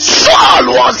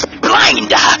 Saul was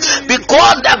blind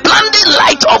because the blinding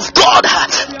light of God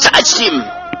touched him.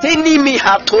 Tenimi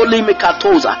hatoli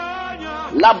mikatoza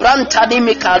labranta ni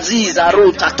mikaziza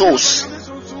rotatos.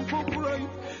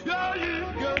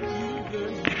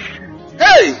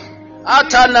 Hey,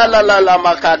 atana la la la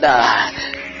makada.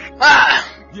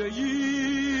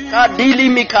 Kadili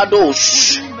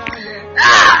mikados.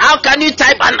 How can you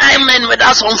type an amen with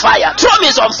us on fire? Throw me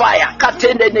on fire.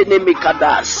 Katende ne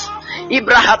mikadas.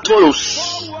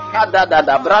 Ibrahatos.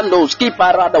 Kadada brandos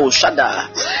kiparado shada.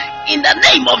 In the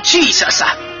name of Jesus.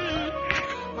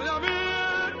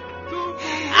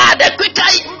 The quicker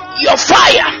your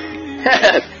fire.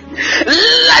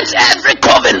 Let every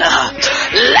covenant,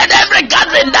 let every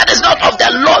gathering that is not of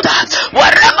the Lord,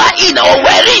 wherever in or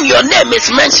wherein your name is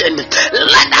mentioned,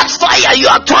 let that fire you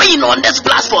are throwing on this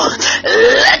platform,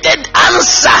 let it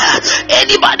answer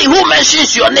anybody who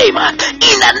mentions your name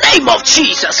in the name of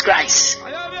Jesus Christ.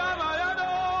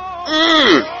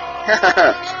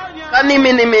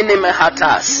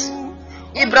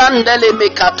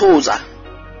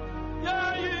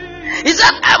 He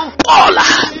said, and Paul,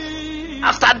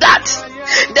 after that,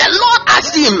 the Lord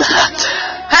asked him,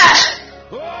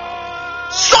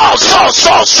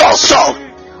 Saul,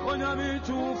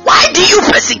 why do you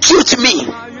persecute me?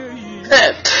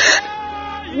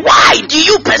 Why do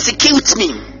you persecute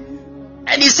me?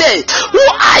 And he said, who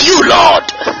are you, Lord?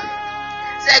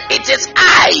 He said, it is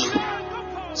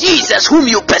I, Jesus, whom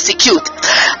you persecute.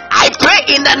 I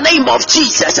pray in the name of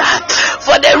Jesus,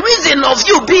 for the reason of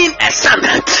you being a son,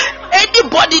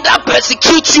 anybody that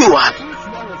persecutes you,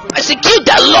 persecute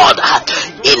the Lord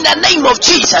in the name of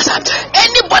Jesus.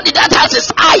 Anybody that has his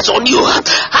eyes on you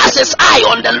has his eye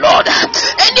on the Lord.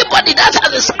 Anybody that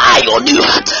has his eye on you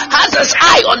has his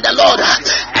eye on the Lord.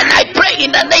 And I pray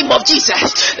in the name of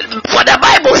Jesus, for the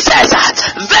Bible says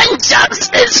vengeance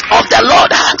is of the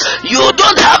Lord. You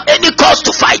don't have any cause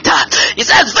to fight. It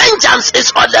says vengeance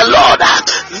is of the Lord.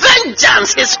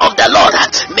 Vengeance is of the Lord.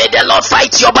 May the Lord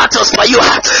fight your battles for you.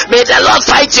 May the Lord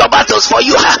fight your battles for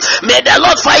you. May the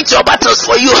Lord fight your battles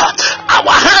for you.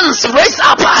 Our hands raised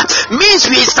up means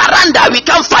we surrender. We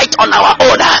can't fight on our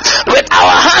own. With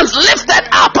our hands lifted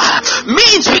up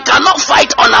means we cannot fight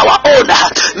on our own.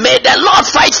 May the Lord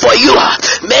fight for you.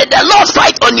 May the Lord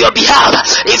fight on your behalf.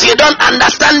 If you don't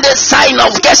understand this sign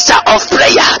of gesture of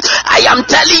prayer, I am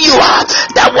telling you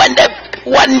that when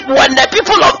the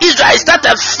people of Israel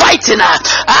started fighting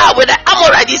with the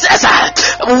Amorites, he says,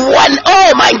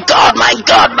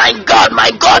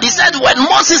 he said, when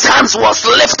Moses' hands was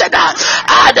lifted,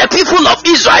 the people of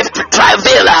Israel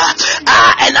travailed,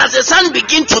 and as the sun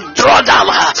began to draw down,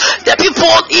 the people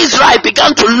of Israel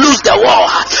began to lose the war.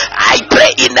 I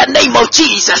pray in the name of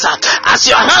Jesus, as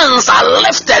your hands are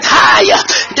lifted high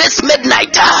this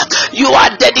midnight, you are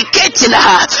dedicating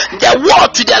the war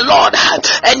to the Lord,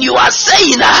 and you are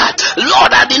saying,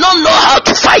 Lord, I did not know how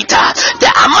to fight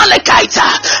the Amalekites.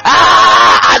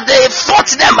 They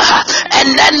fought them, and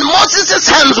then Moses'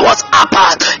 hands was up.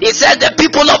 He said the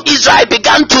people of Israel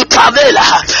began to travel.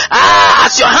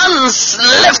 As your hands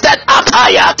lifted up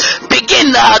higher,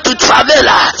 begin to travel.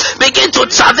 Begin to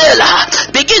travel.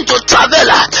 Begin to travel.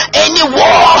 Any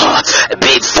war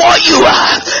before you,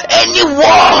 any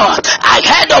war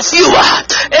ahead of you,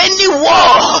 any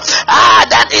war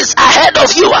that is ahead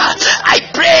of you, I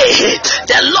pray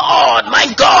the Lord my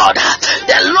God,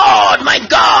 the Lord my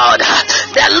God,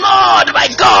 the Lord my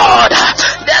God,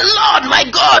 the Lord my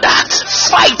God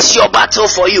fight your battle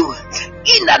for you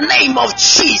in the name of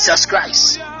Jesus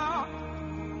Christ.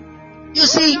 You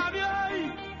see,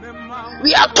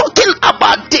 we are talking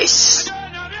about this,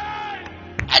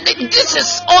 and this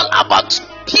is all about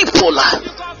people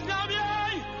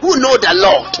who know the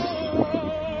Lord.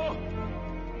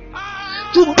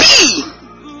 To be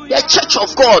the church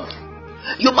of God,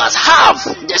 you must have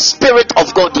the Spirit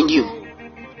of God in you.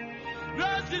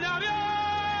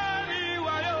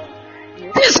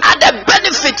 This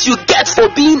benefit you get for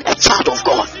being a child of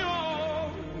God.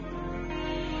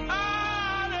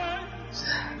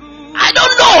 I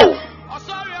don't know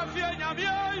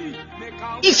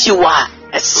if you are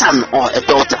a son or a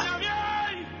daughter.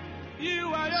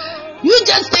 You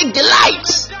just take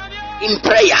delight in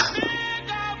prayer.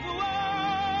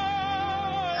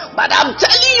 But I'm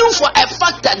telling you for a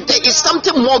fact that there is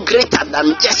something more greater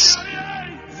than just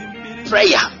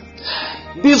prayer.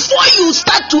 Before you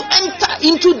start to enter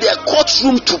into the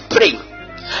courtroom to pray,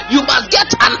 you must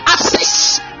get an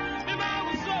access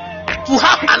to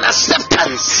have an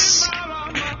acceptance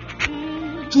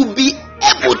to be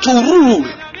able to rule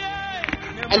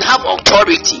and have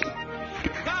authority.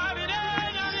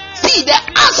 See, the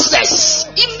access,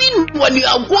 even when you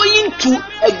are going to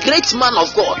a great man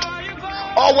of God,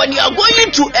 or when you are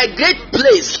going to a great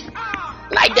place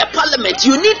like the parliament,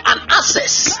 you need an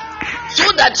access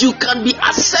so that you can be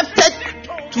accepted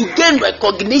to gain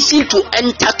recognition to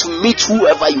enter to meet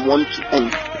whoever you want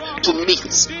to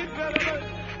meet.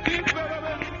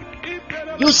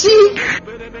 You see,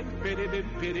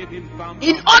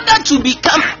 in order to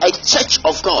become a church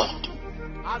of God,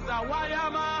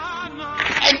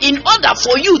 and in order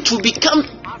for you to become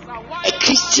a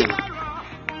Christian,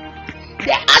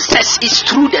 the access is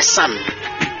through the Son.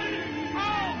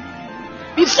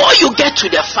 Before you get to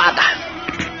the Father,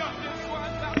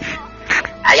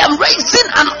 I am raising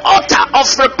an altar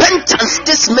of repentance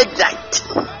this midnight.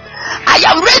 I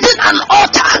am raising an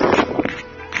altar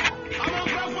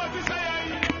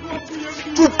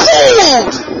to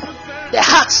pull the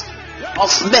hearts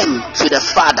of men to the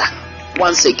Father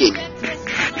once again.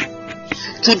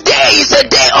 Today is a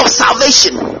day of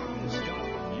salvation.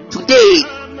 Today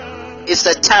is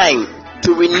the time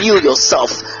to renew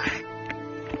yourself.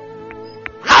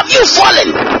 Have you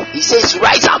fallen? He says,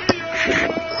 rise up.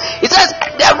 He says,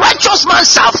 the righteous man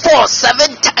shall fall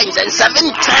 7 times, and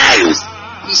 7 times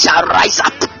he shall rise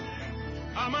up.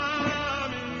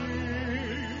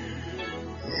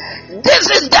 This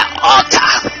is the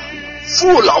altar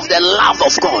full of the love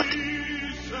of God.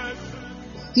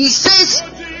 He says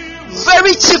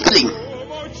very cheaply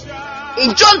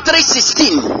in John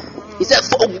 3:16, he said,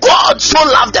 for God so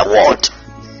loved the world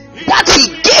that he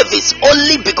gave his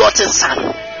only begotten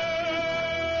Son,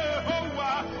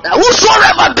 that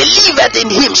whosoever believeth in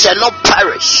him shall not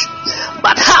perish,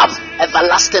 but have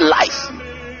everlasting life.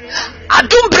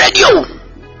 Adum Brenyo,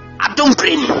 Adum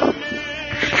Brenyo.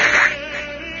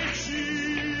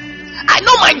 I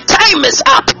know my time is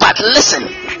up, but listen,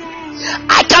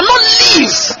 I cannot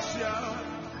leave.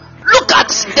 Look at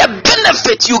the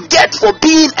benefit you get for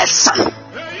being a son.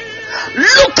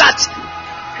 Look at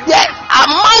the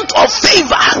amount of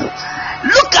favor.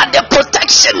 Look at the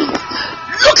protection.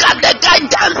 Look at the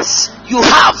guidance you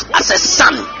have as a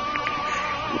son.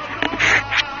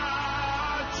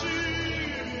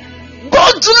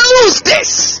 Don't lose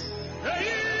this.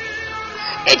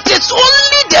 It is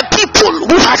only the people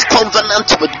who have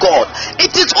covenant with God.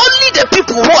 It is only the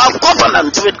people who have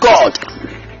covenant with God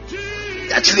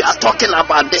that we are talking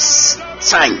about this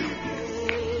time.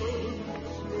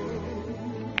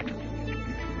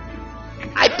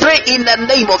 I pray in the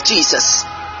name of Jesus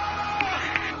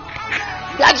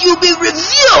that you be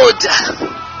revealed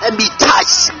and be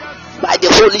touched by the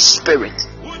Holy Spirit.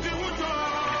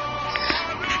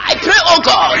 I pray, oh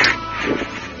God,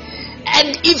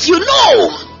 and if you know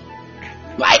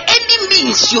by any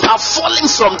means you have fallen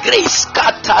from grace,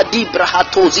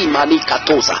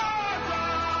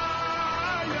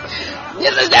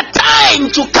 this is the time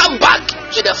to come back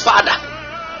to the Father.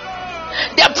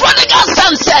 The prodigal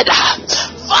son said,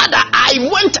 Father, I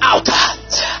went out,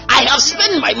 I have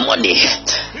spent my money,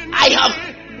 I have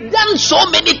done so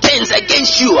many things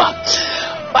against you.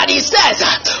 But he says,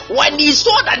 when he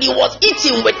saw that he was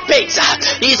eating with pigs,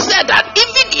 he said that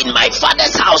even in my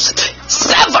father's house,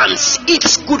 servants eat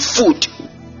good food.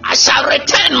 I shall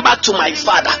return back to my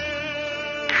father.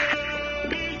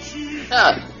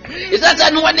 He says,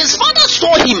 and when his father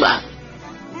saw him,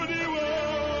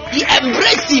 he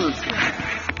embraced him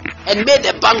and made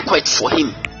a banquet for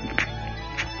him.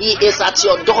 He is at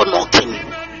your door knocking.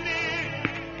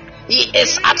 He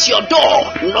is at your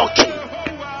door knocking.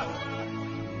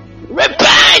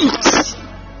 Repent!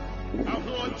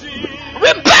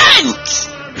 Repent!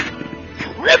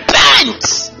 Repent!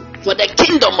 For the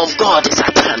kingdom of God is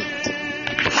at hand.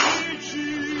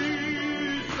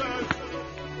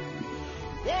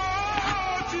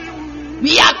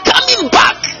 We are coming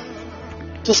back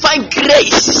to find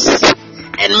grace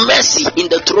and mercy in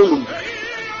the throne room.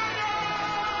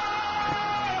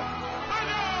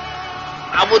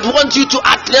 I would want you to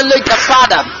acknowledge the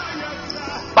Father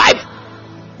by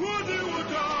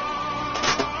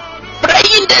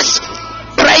this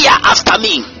prayer after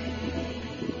me.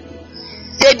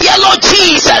 Say, dear Lord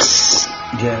Jesus.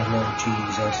 Dear Lord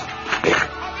Jesus.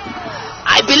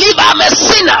 I believe I'm a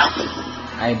sinner.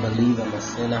 I believe I'm a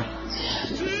sinner.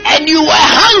 And you were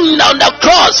hung on the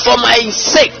cross for my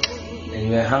sake. And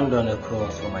you were hanged on the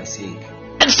cross for my sake.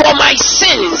 And for my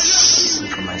sins. And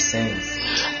for my sins.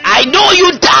 I know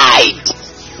you died.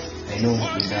 I know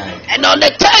you died. And on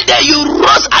the third day you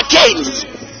rose again.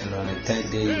 And on the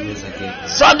third day you rose again.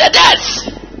 From the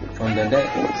death. From the dead.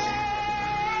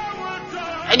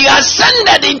 And you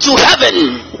ascended into heaven.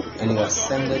 And you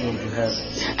ascended into heaven.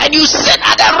 And you sit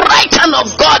at the right hand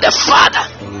of God the Father.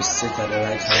 And you sit at the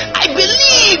right hand of I God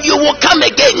believe you will come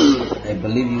again. I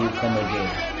believe you will come again.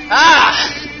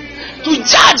 To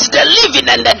judge the living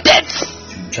and the dead.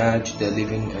 To judge the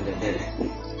living and the dead.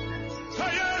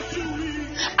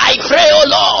 I pray, O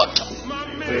Lord,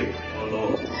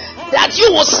 that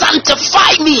you will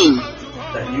sanctify me.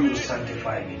 That you will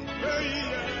sanctify me.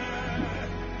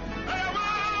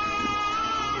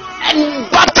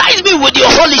 And baptize me with your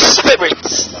Holy Spirit.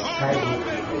 Baptize me with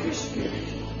the Holy Spirit.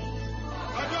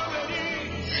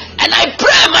 And I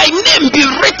pray my name be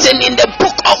written in the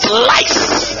book of life.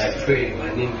 And I pray my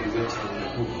name be written in the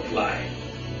book of life.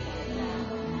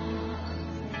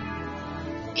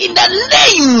 In the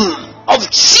name of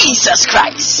Jesus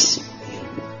Christ.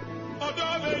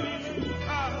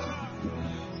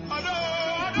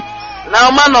 Now,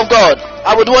 man of God,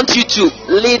 I would want you to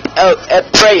lead a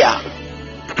prayer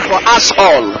for us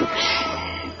all.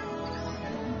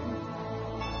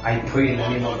 I pray in the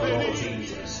name of the Lord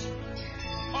Jesus.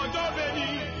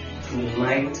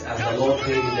 Tonight, as the Lord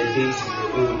prayed in the days of the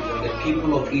old, when the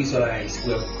people of Israel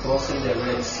were crossing the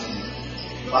Red Sea,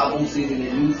 the Bible says in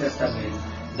the New Testament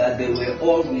that they were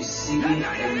all receiving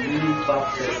a new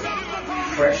baptism,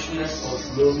 freshness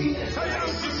of glory and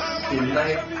life.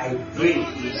 Tonight, I pray in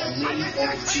the name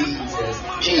of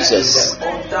Jesus, in the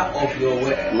altar of your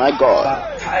word, My God,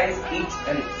 baptize each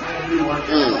and every one of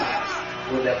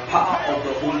us with the power of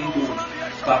the Holy Ghost.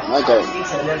 My God.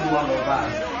 Each and every one of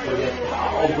us with the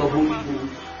power of the Holy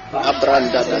Ghost.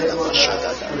 Abranda With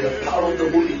the power of the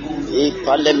Holy Ghost.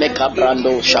 Ipalemeka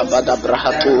brando shabada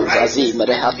brahatu zazi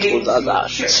merehatu zaza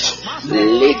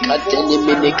lekateni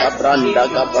minika branda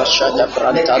gabashada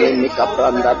brantale mika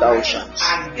branda dausha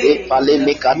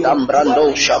ipalemeka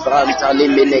dambrando shabrantale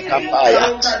minika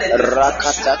paya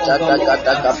rakata tata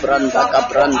gata branda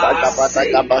gabata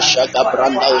gabasha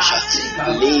gabrandosha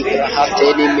libra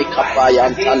hateni mika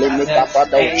paya antale mika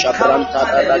padausha branta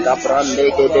da gabrande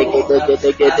gede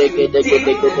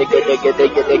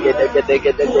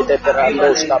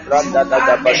Randos Cabranda da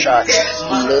Gabasha,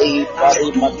 Lei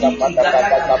Parimata Pada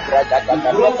Cabrada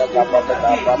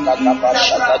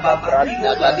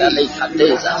Cabranda Gadale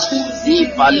Cateza, Di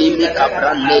Palimi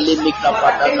Cabrandeli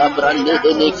Micapada Cabrande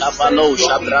de Cabalo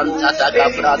Shabranta da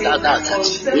Cabrada Data,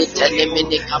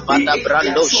 Itenemini Capada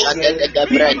Brando Shade de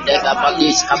Gabrande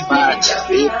Gabalis Capat,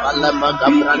 E Palama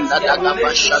Cabranda da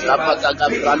Gabasha Capada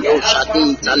Cabrando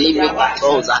Shadi, Talimi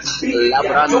Catoza,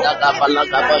 Labranda Gabala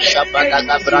Gabasha Pada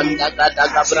Cabranda.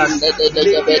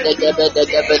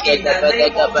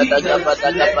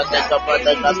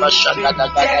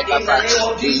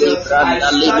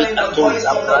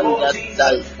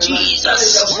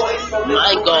 Jesus,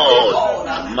 my God,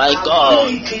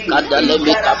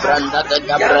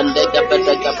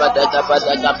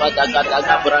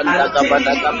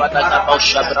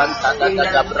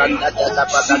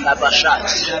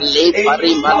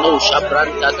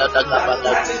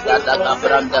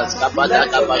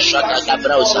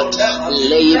 Gabrausa,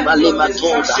 Leima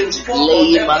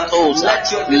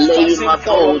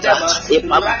Limatosa,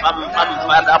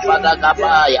 Epampada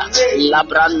Padagabaya,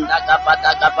 Labranda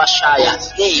Gabashaya,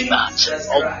 name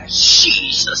of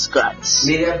Jesus Christ.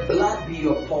 May the blood be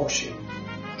your portion.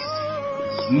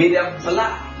 May the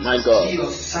blood My God. be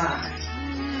your sign.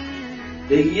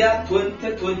 The year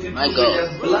 2022, may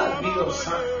the blood be your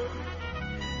sign.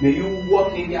 May you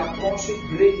walk in the apostle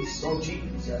grace of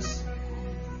Jesus.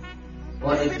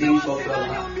 All the days of your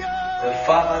life, the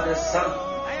Father, the Son,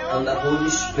 and the Holy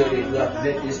Spirit who have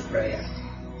made this prayer.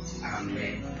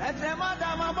 Amen.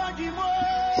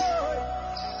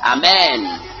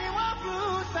 Amen.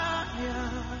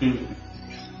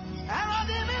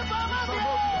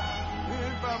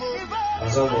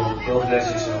 God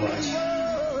bless you so much.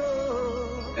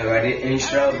 Already in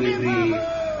Israel, baby.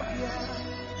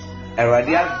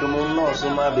 Already at the moment, so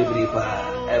my baby,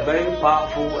 a very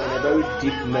powerful and a very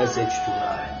deep message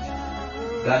tonight.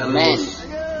 God knows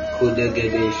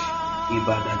Kudegedesh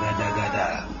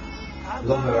Ibadagadagada.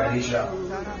 Love Radisha.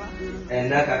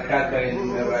 And Nakaka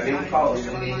in the Radin House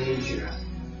in Asia.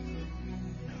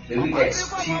 May we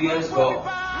experience God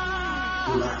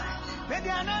tonight.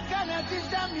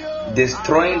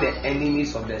 Destroying the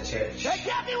enemies of the church.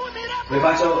 The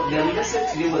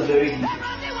message today was very deep.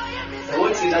 I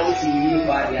want you now to read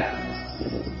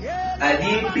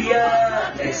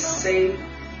Adibia the same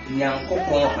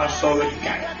Nyankopon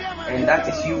Asorika, and that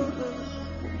is you.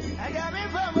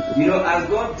 You know, as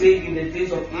God did in the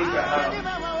days of Abraham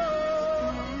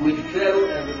with Pharaoh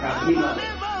and with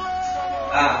Abimelech,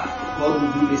 God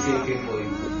will do the same thing for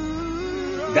you.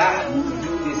 God will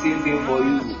do the same thing for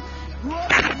you.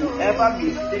 Whoever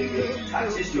mistakenly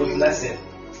touches your blessing,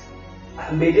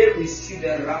 may they receive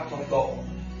the wrath of God.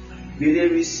 May they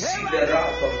receive the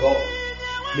wrath of God.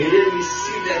 May they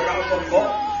receive the wrath of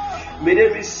God. May they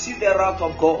receive the wrath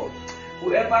of God.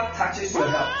 Whoever touches your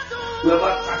health, whoever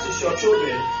touches your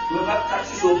children, whoever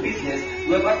touches your business,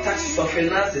 whoever touches your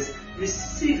finances,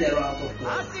 receive the wrath of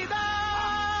God.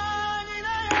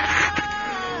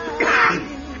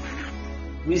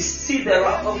 Receive the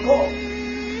wrath of God.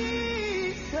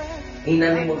 In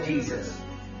the name of Jesus.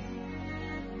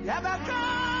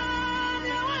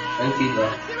 Thank you,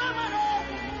 God.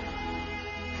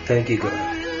 Thank you,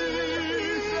 God.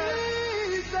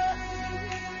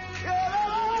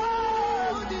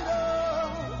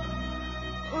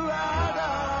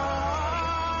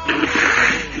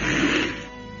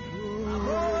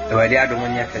 Awurade adom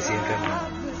nya kase mfam.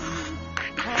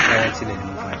 Awurade ne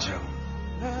mu facho.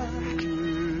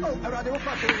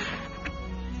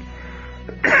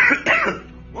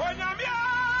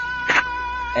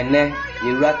 And then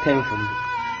you wrap 10 from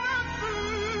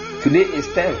today is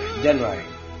 10th January.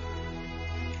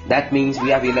 That means we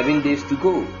have 11 days to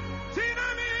go.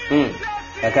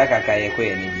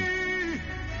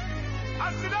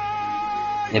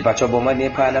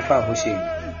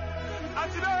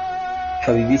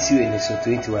 So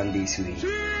 21 days away.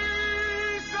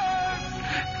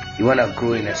 You want to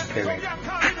grow in the spirit.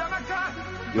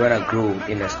 You want to grow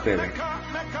in the spirit.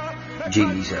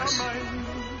 Jesus.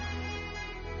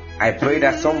 I pray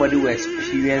that somebody will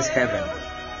experience heaven.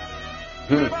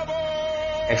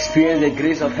 Experience the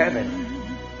grace of heaven.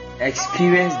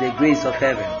 Experience the grace of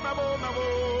heaven.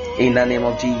 In the name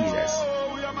of Jesus.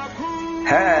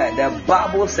 The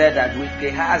Bible said that with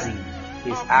Gehazi,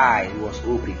 his eye was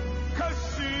open.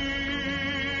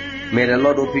 May the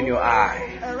Lord open your eye.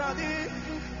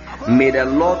 May the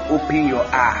Lord open your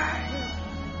eye.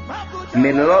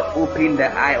 May the Lord open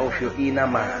the eye of your inner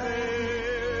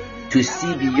man to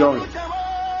see beyond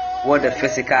what the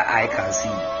physical eye can see.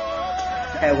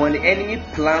 And when the enemy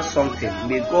plans something,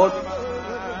 may God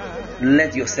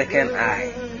let your second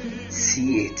eye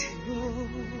see it.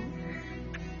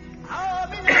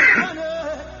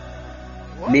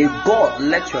 May God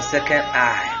let your second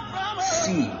eye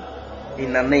see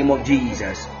in the name of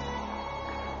Jesus.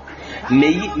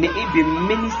 May it be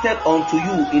ministered unto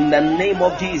you in the name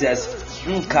of Jesus.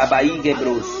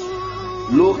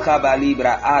 Lo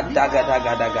kabalibra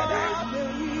adagadagadagada.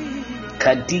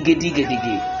 Kadige.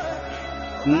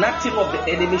 Nothing of the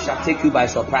enemy shall take you by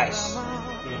surprise.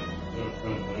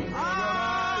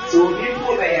 So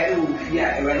people will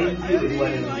fear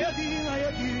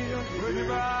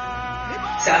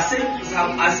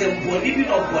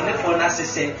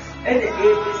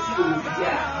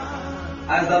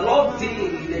as the Lord did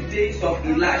in the days of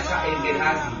Elisha and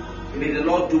Gehazi, may the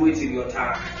Lord do it in your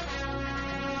time.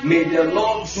 May the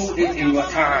Lord do it in your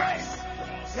time.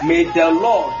 May the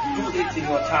Lord do it in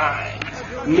your time.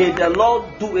 May the Lord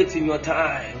do it in your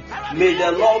time. May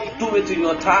the Lord do it in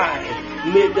your time.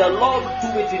 May the Lord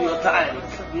do it in your time.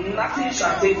 Nothing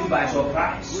shall take you by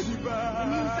surprise.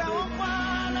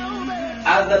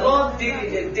 As the Lord did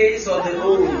in the days of the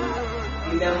old,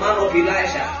 in the man of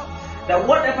Elisha, that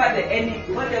whatever the enemy,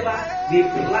 whatever they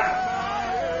plan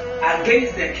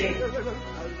against the king,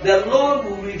 the Lord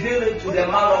will reveal it to the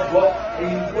man of God,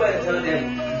 and you go and tell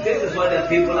them, this is what the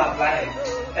people are planning.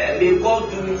 May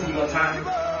God do it in your time.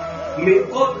 May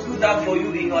God do that for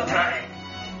you in your time.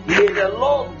 May the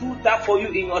Lord do that for you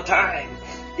in your time.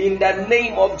 In the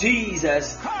name of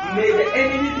Jesus, may the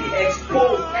enemy be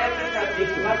exposed every time they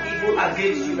plan evil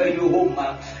against you and your home.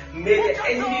 May the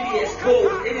enemy be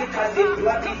exposed every time they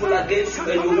plan evil against you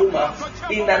and your home.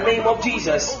 In the name of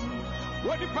Jesus.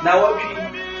 Now what we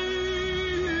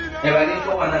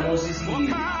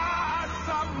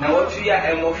now what we are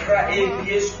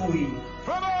ABA school,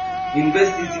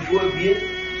 university for ABA,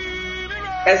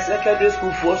 a secondary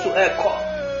school for so a call.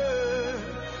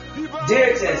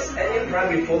 JHS and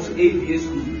primary for ABA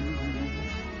school.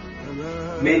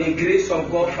 May the grace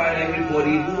of God find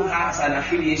everybody who has an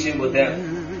affiliation with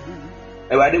them.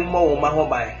 I didn't know my home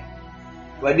by.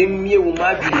 I didn't mean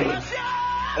my dream.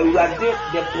 And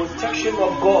the protection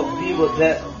of God be with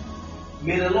them.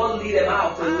 May the Lord lead them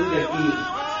out and lead them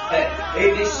in.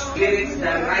 Any spirit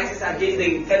that rises against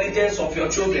the intelligence of your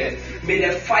children, may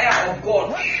the fire of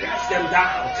God crush them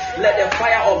down. Let the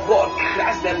fire of God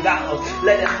crush them down.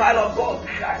 Let the fire of God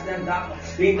crush them down.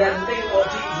 In the name of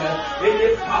Jesus,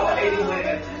 any power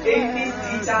anywhere, any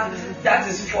teacher that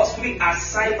is forcefully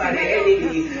assigned by the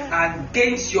enemy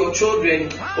against your children,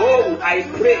 oh, I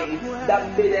pray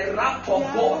that may the wrath of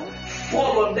God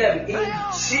fall on them in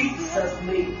Jesus'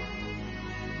 name.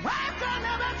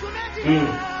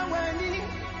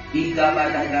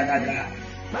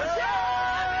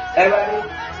 Everybody,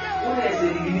 when I say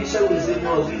the initial will say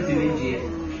no, it's the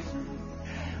main.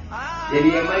 The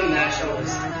my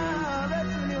nationals.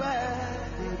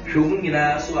 Showing in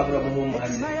us who are home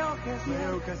as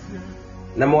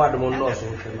number one, the one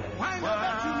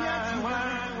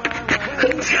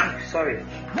sorry.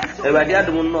 Everybody had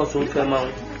the one lost on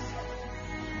Fairmount.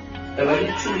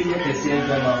 Everybody 2 million the same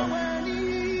Fairmount.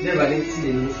 Never need to see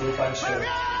the news from function.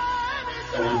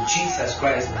 Oh, Jesus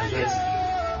Christ, my God.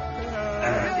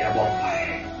 And I am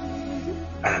fire.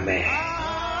 Amen.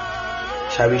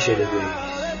 Shall we share the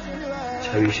grace?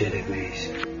 Shall we share the grace?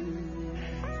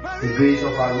 The grace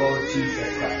of our Lord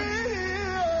Jesus Christ,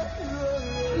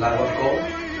 the love of God,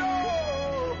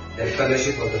 the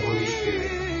fellowship of the Holy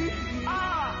Spirit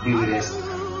be with us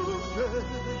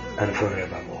and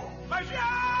forevermore.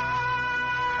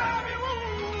 Amen.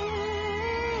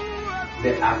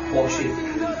 The apportioned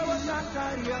grace.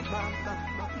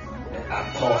 The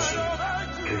apportioned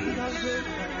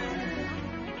grace.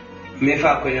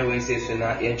 Mefa kwenye wense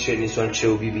suna yenche ni sonche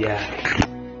ubibia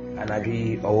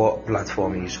anadwi owo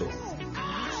platform so.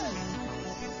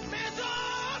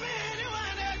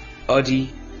 Odi,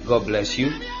 God bless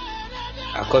you.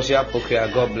 Akosia Pokria,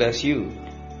 God bless you.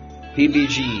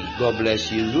 PBG, God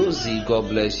bless you. Rosie, God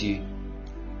bless you.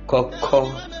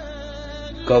 Coco,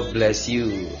 God bless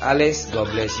you. Alice,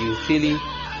 God bless you. Philly,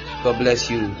 God bless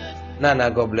you. Nana,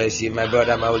 God bless you. My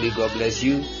brother Mauli, God bless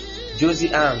you.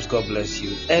 Josie Arms, God bless you.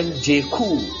 MJ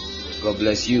Cool, God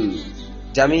bless you.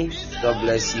 Jamie, God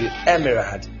bless you.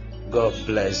 Emerald, God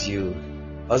bless you.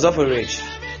 Osofo Rich,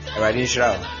 Radin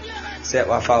Shroud, Set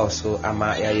Wafa also,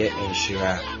 Ama Yaye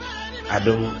Inshira,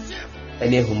 Adum,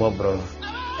 Ene Humobro,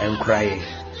 and Cry,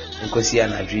 Nkosi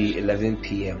Anadri, 11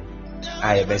 p.m.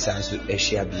 I besansu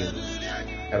Eshiabiu.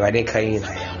 Radin Kain,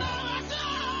 I am.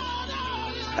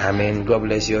 Amen. God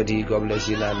bless you, Odi. God bless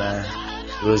you, Nana.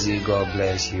 Rosie, God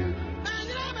bless you.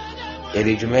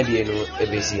 Eri Jumedi no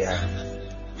Ebesia.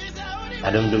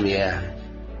 Adam Dumia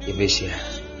Ebesia.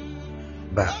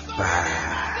 Bye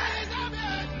bye.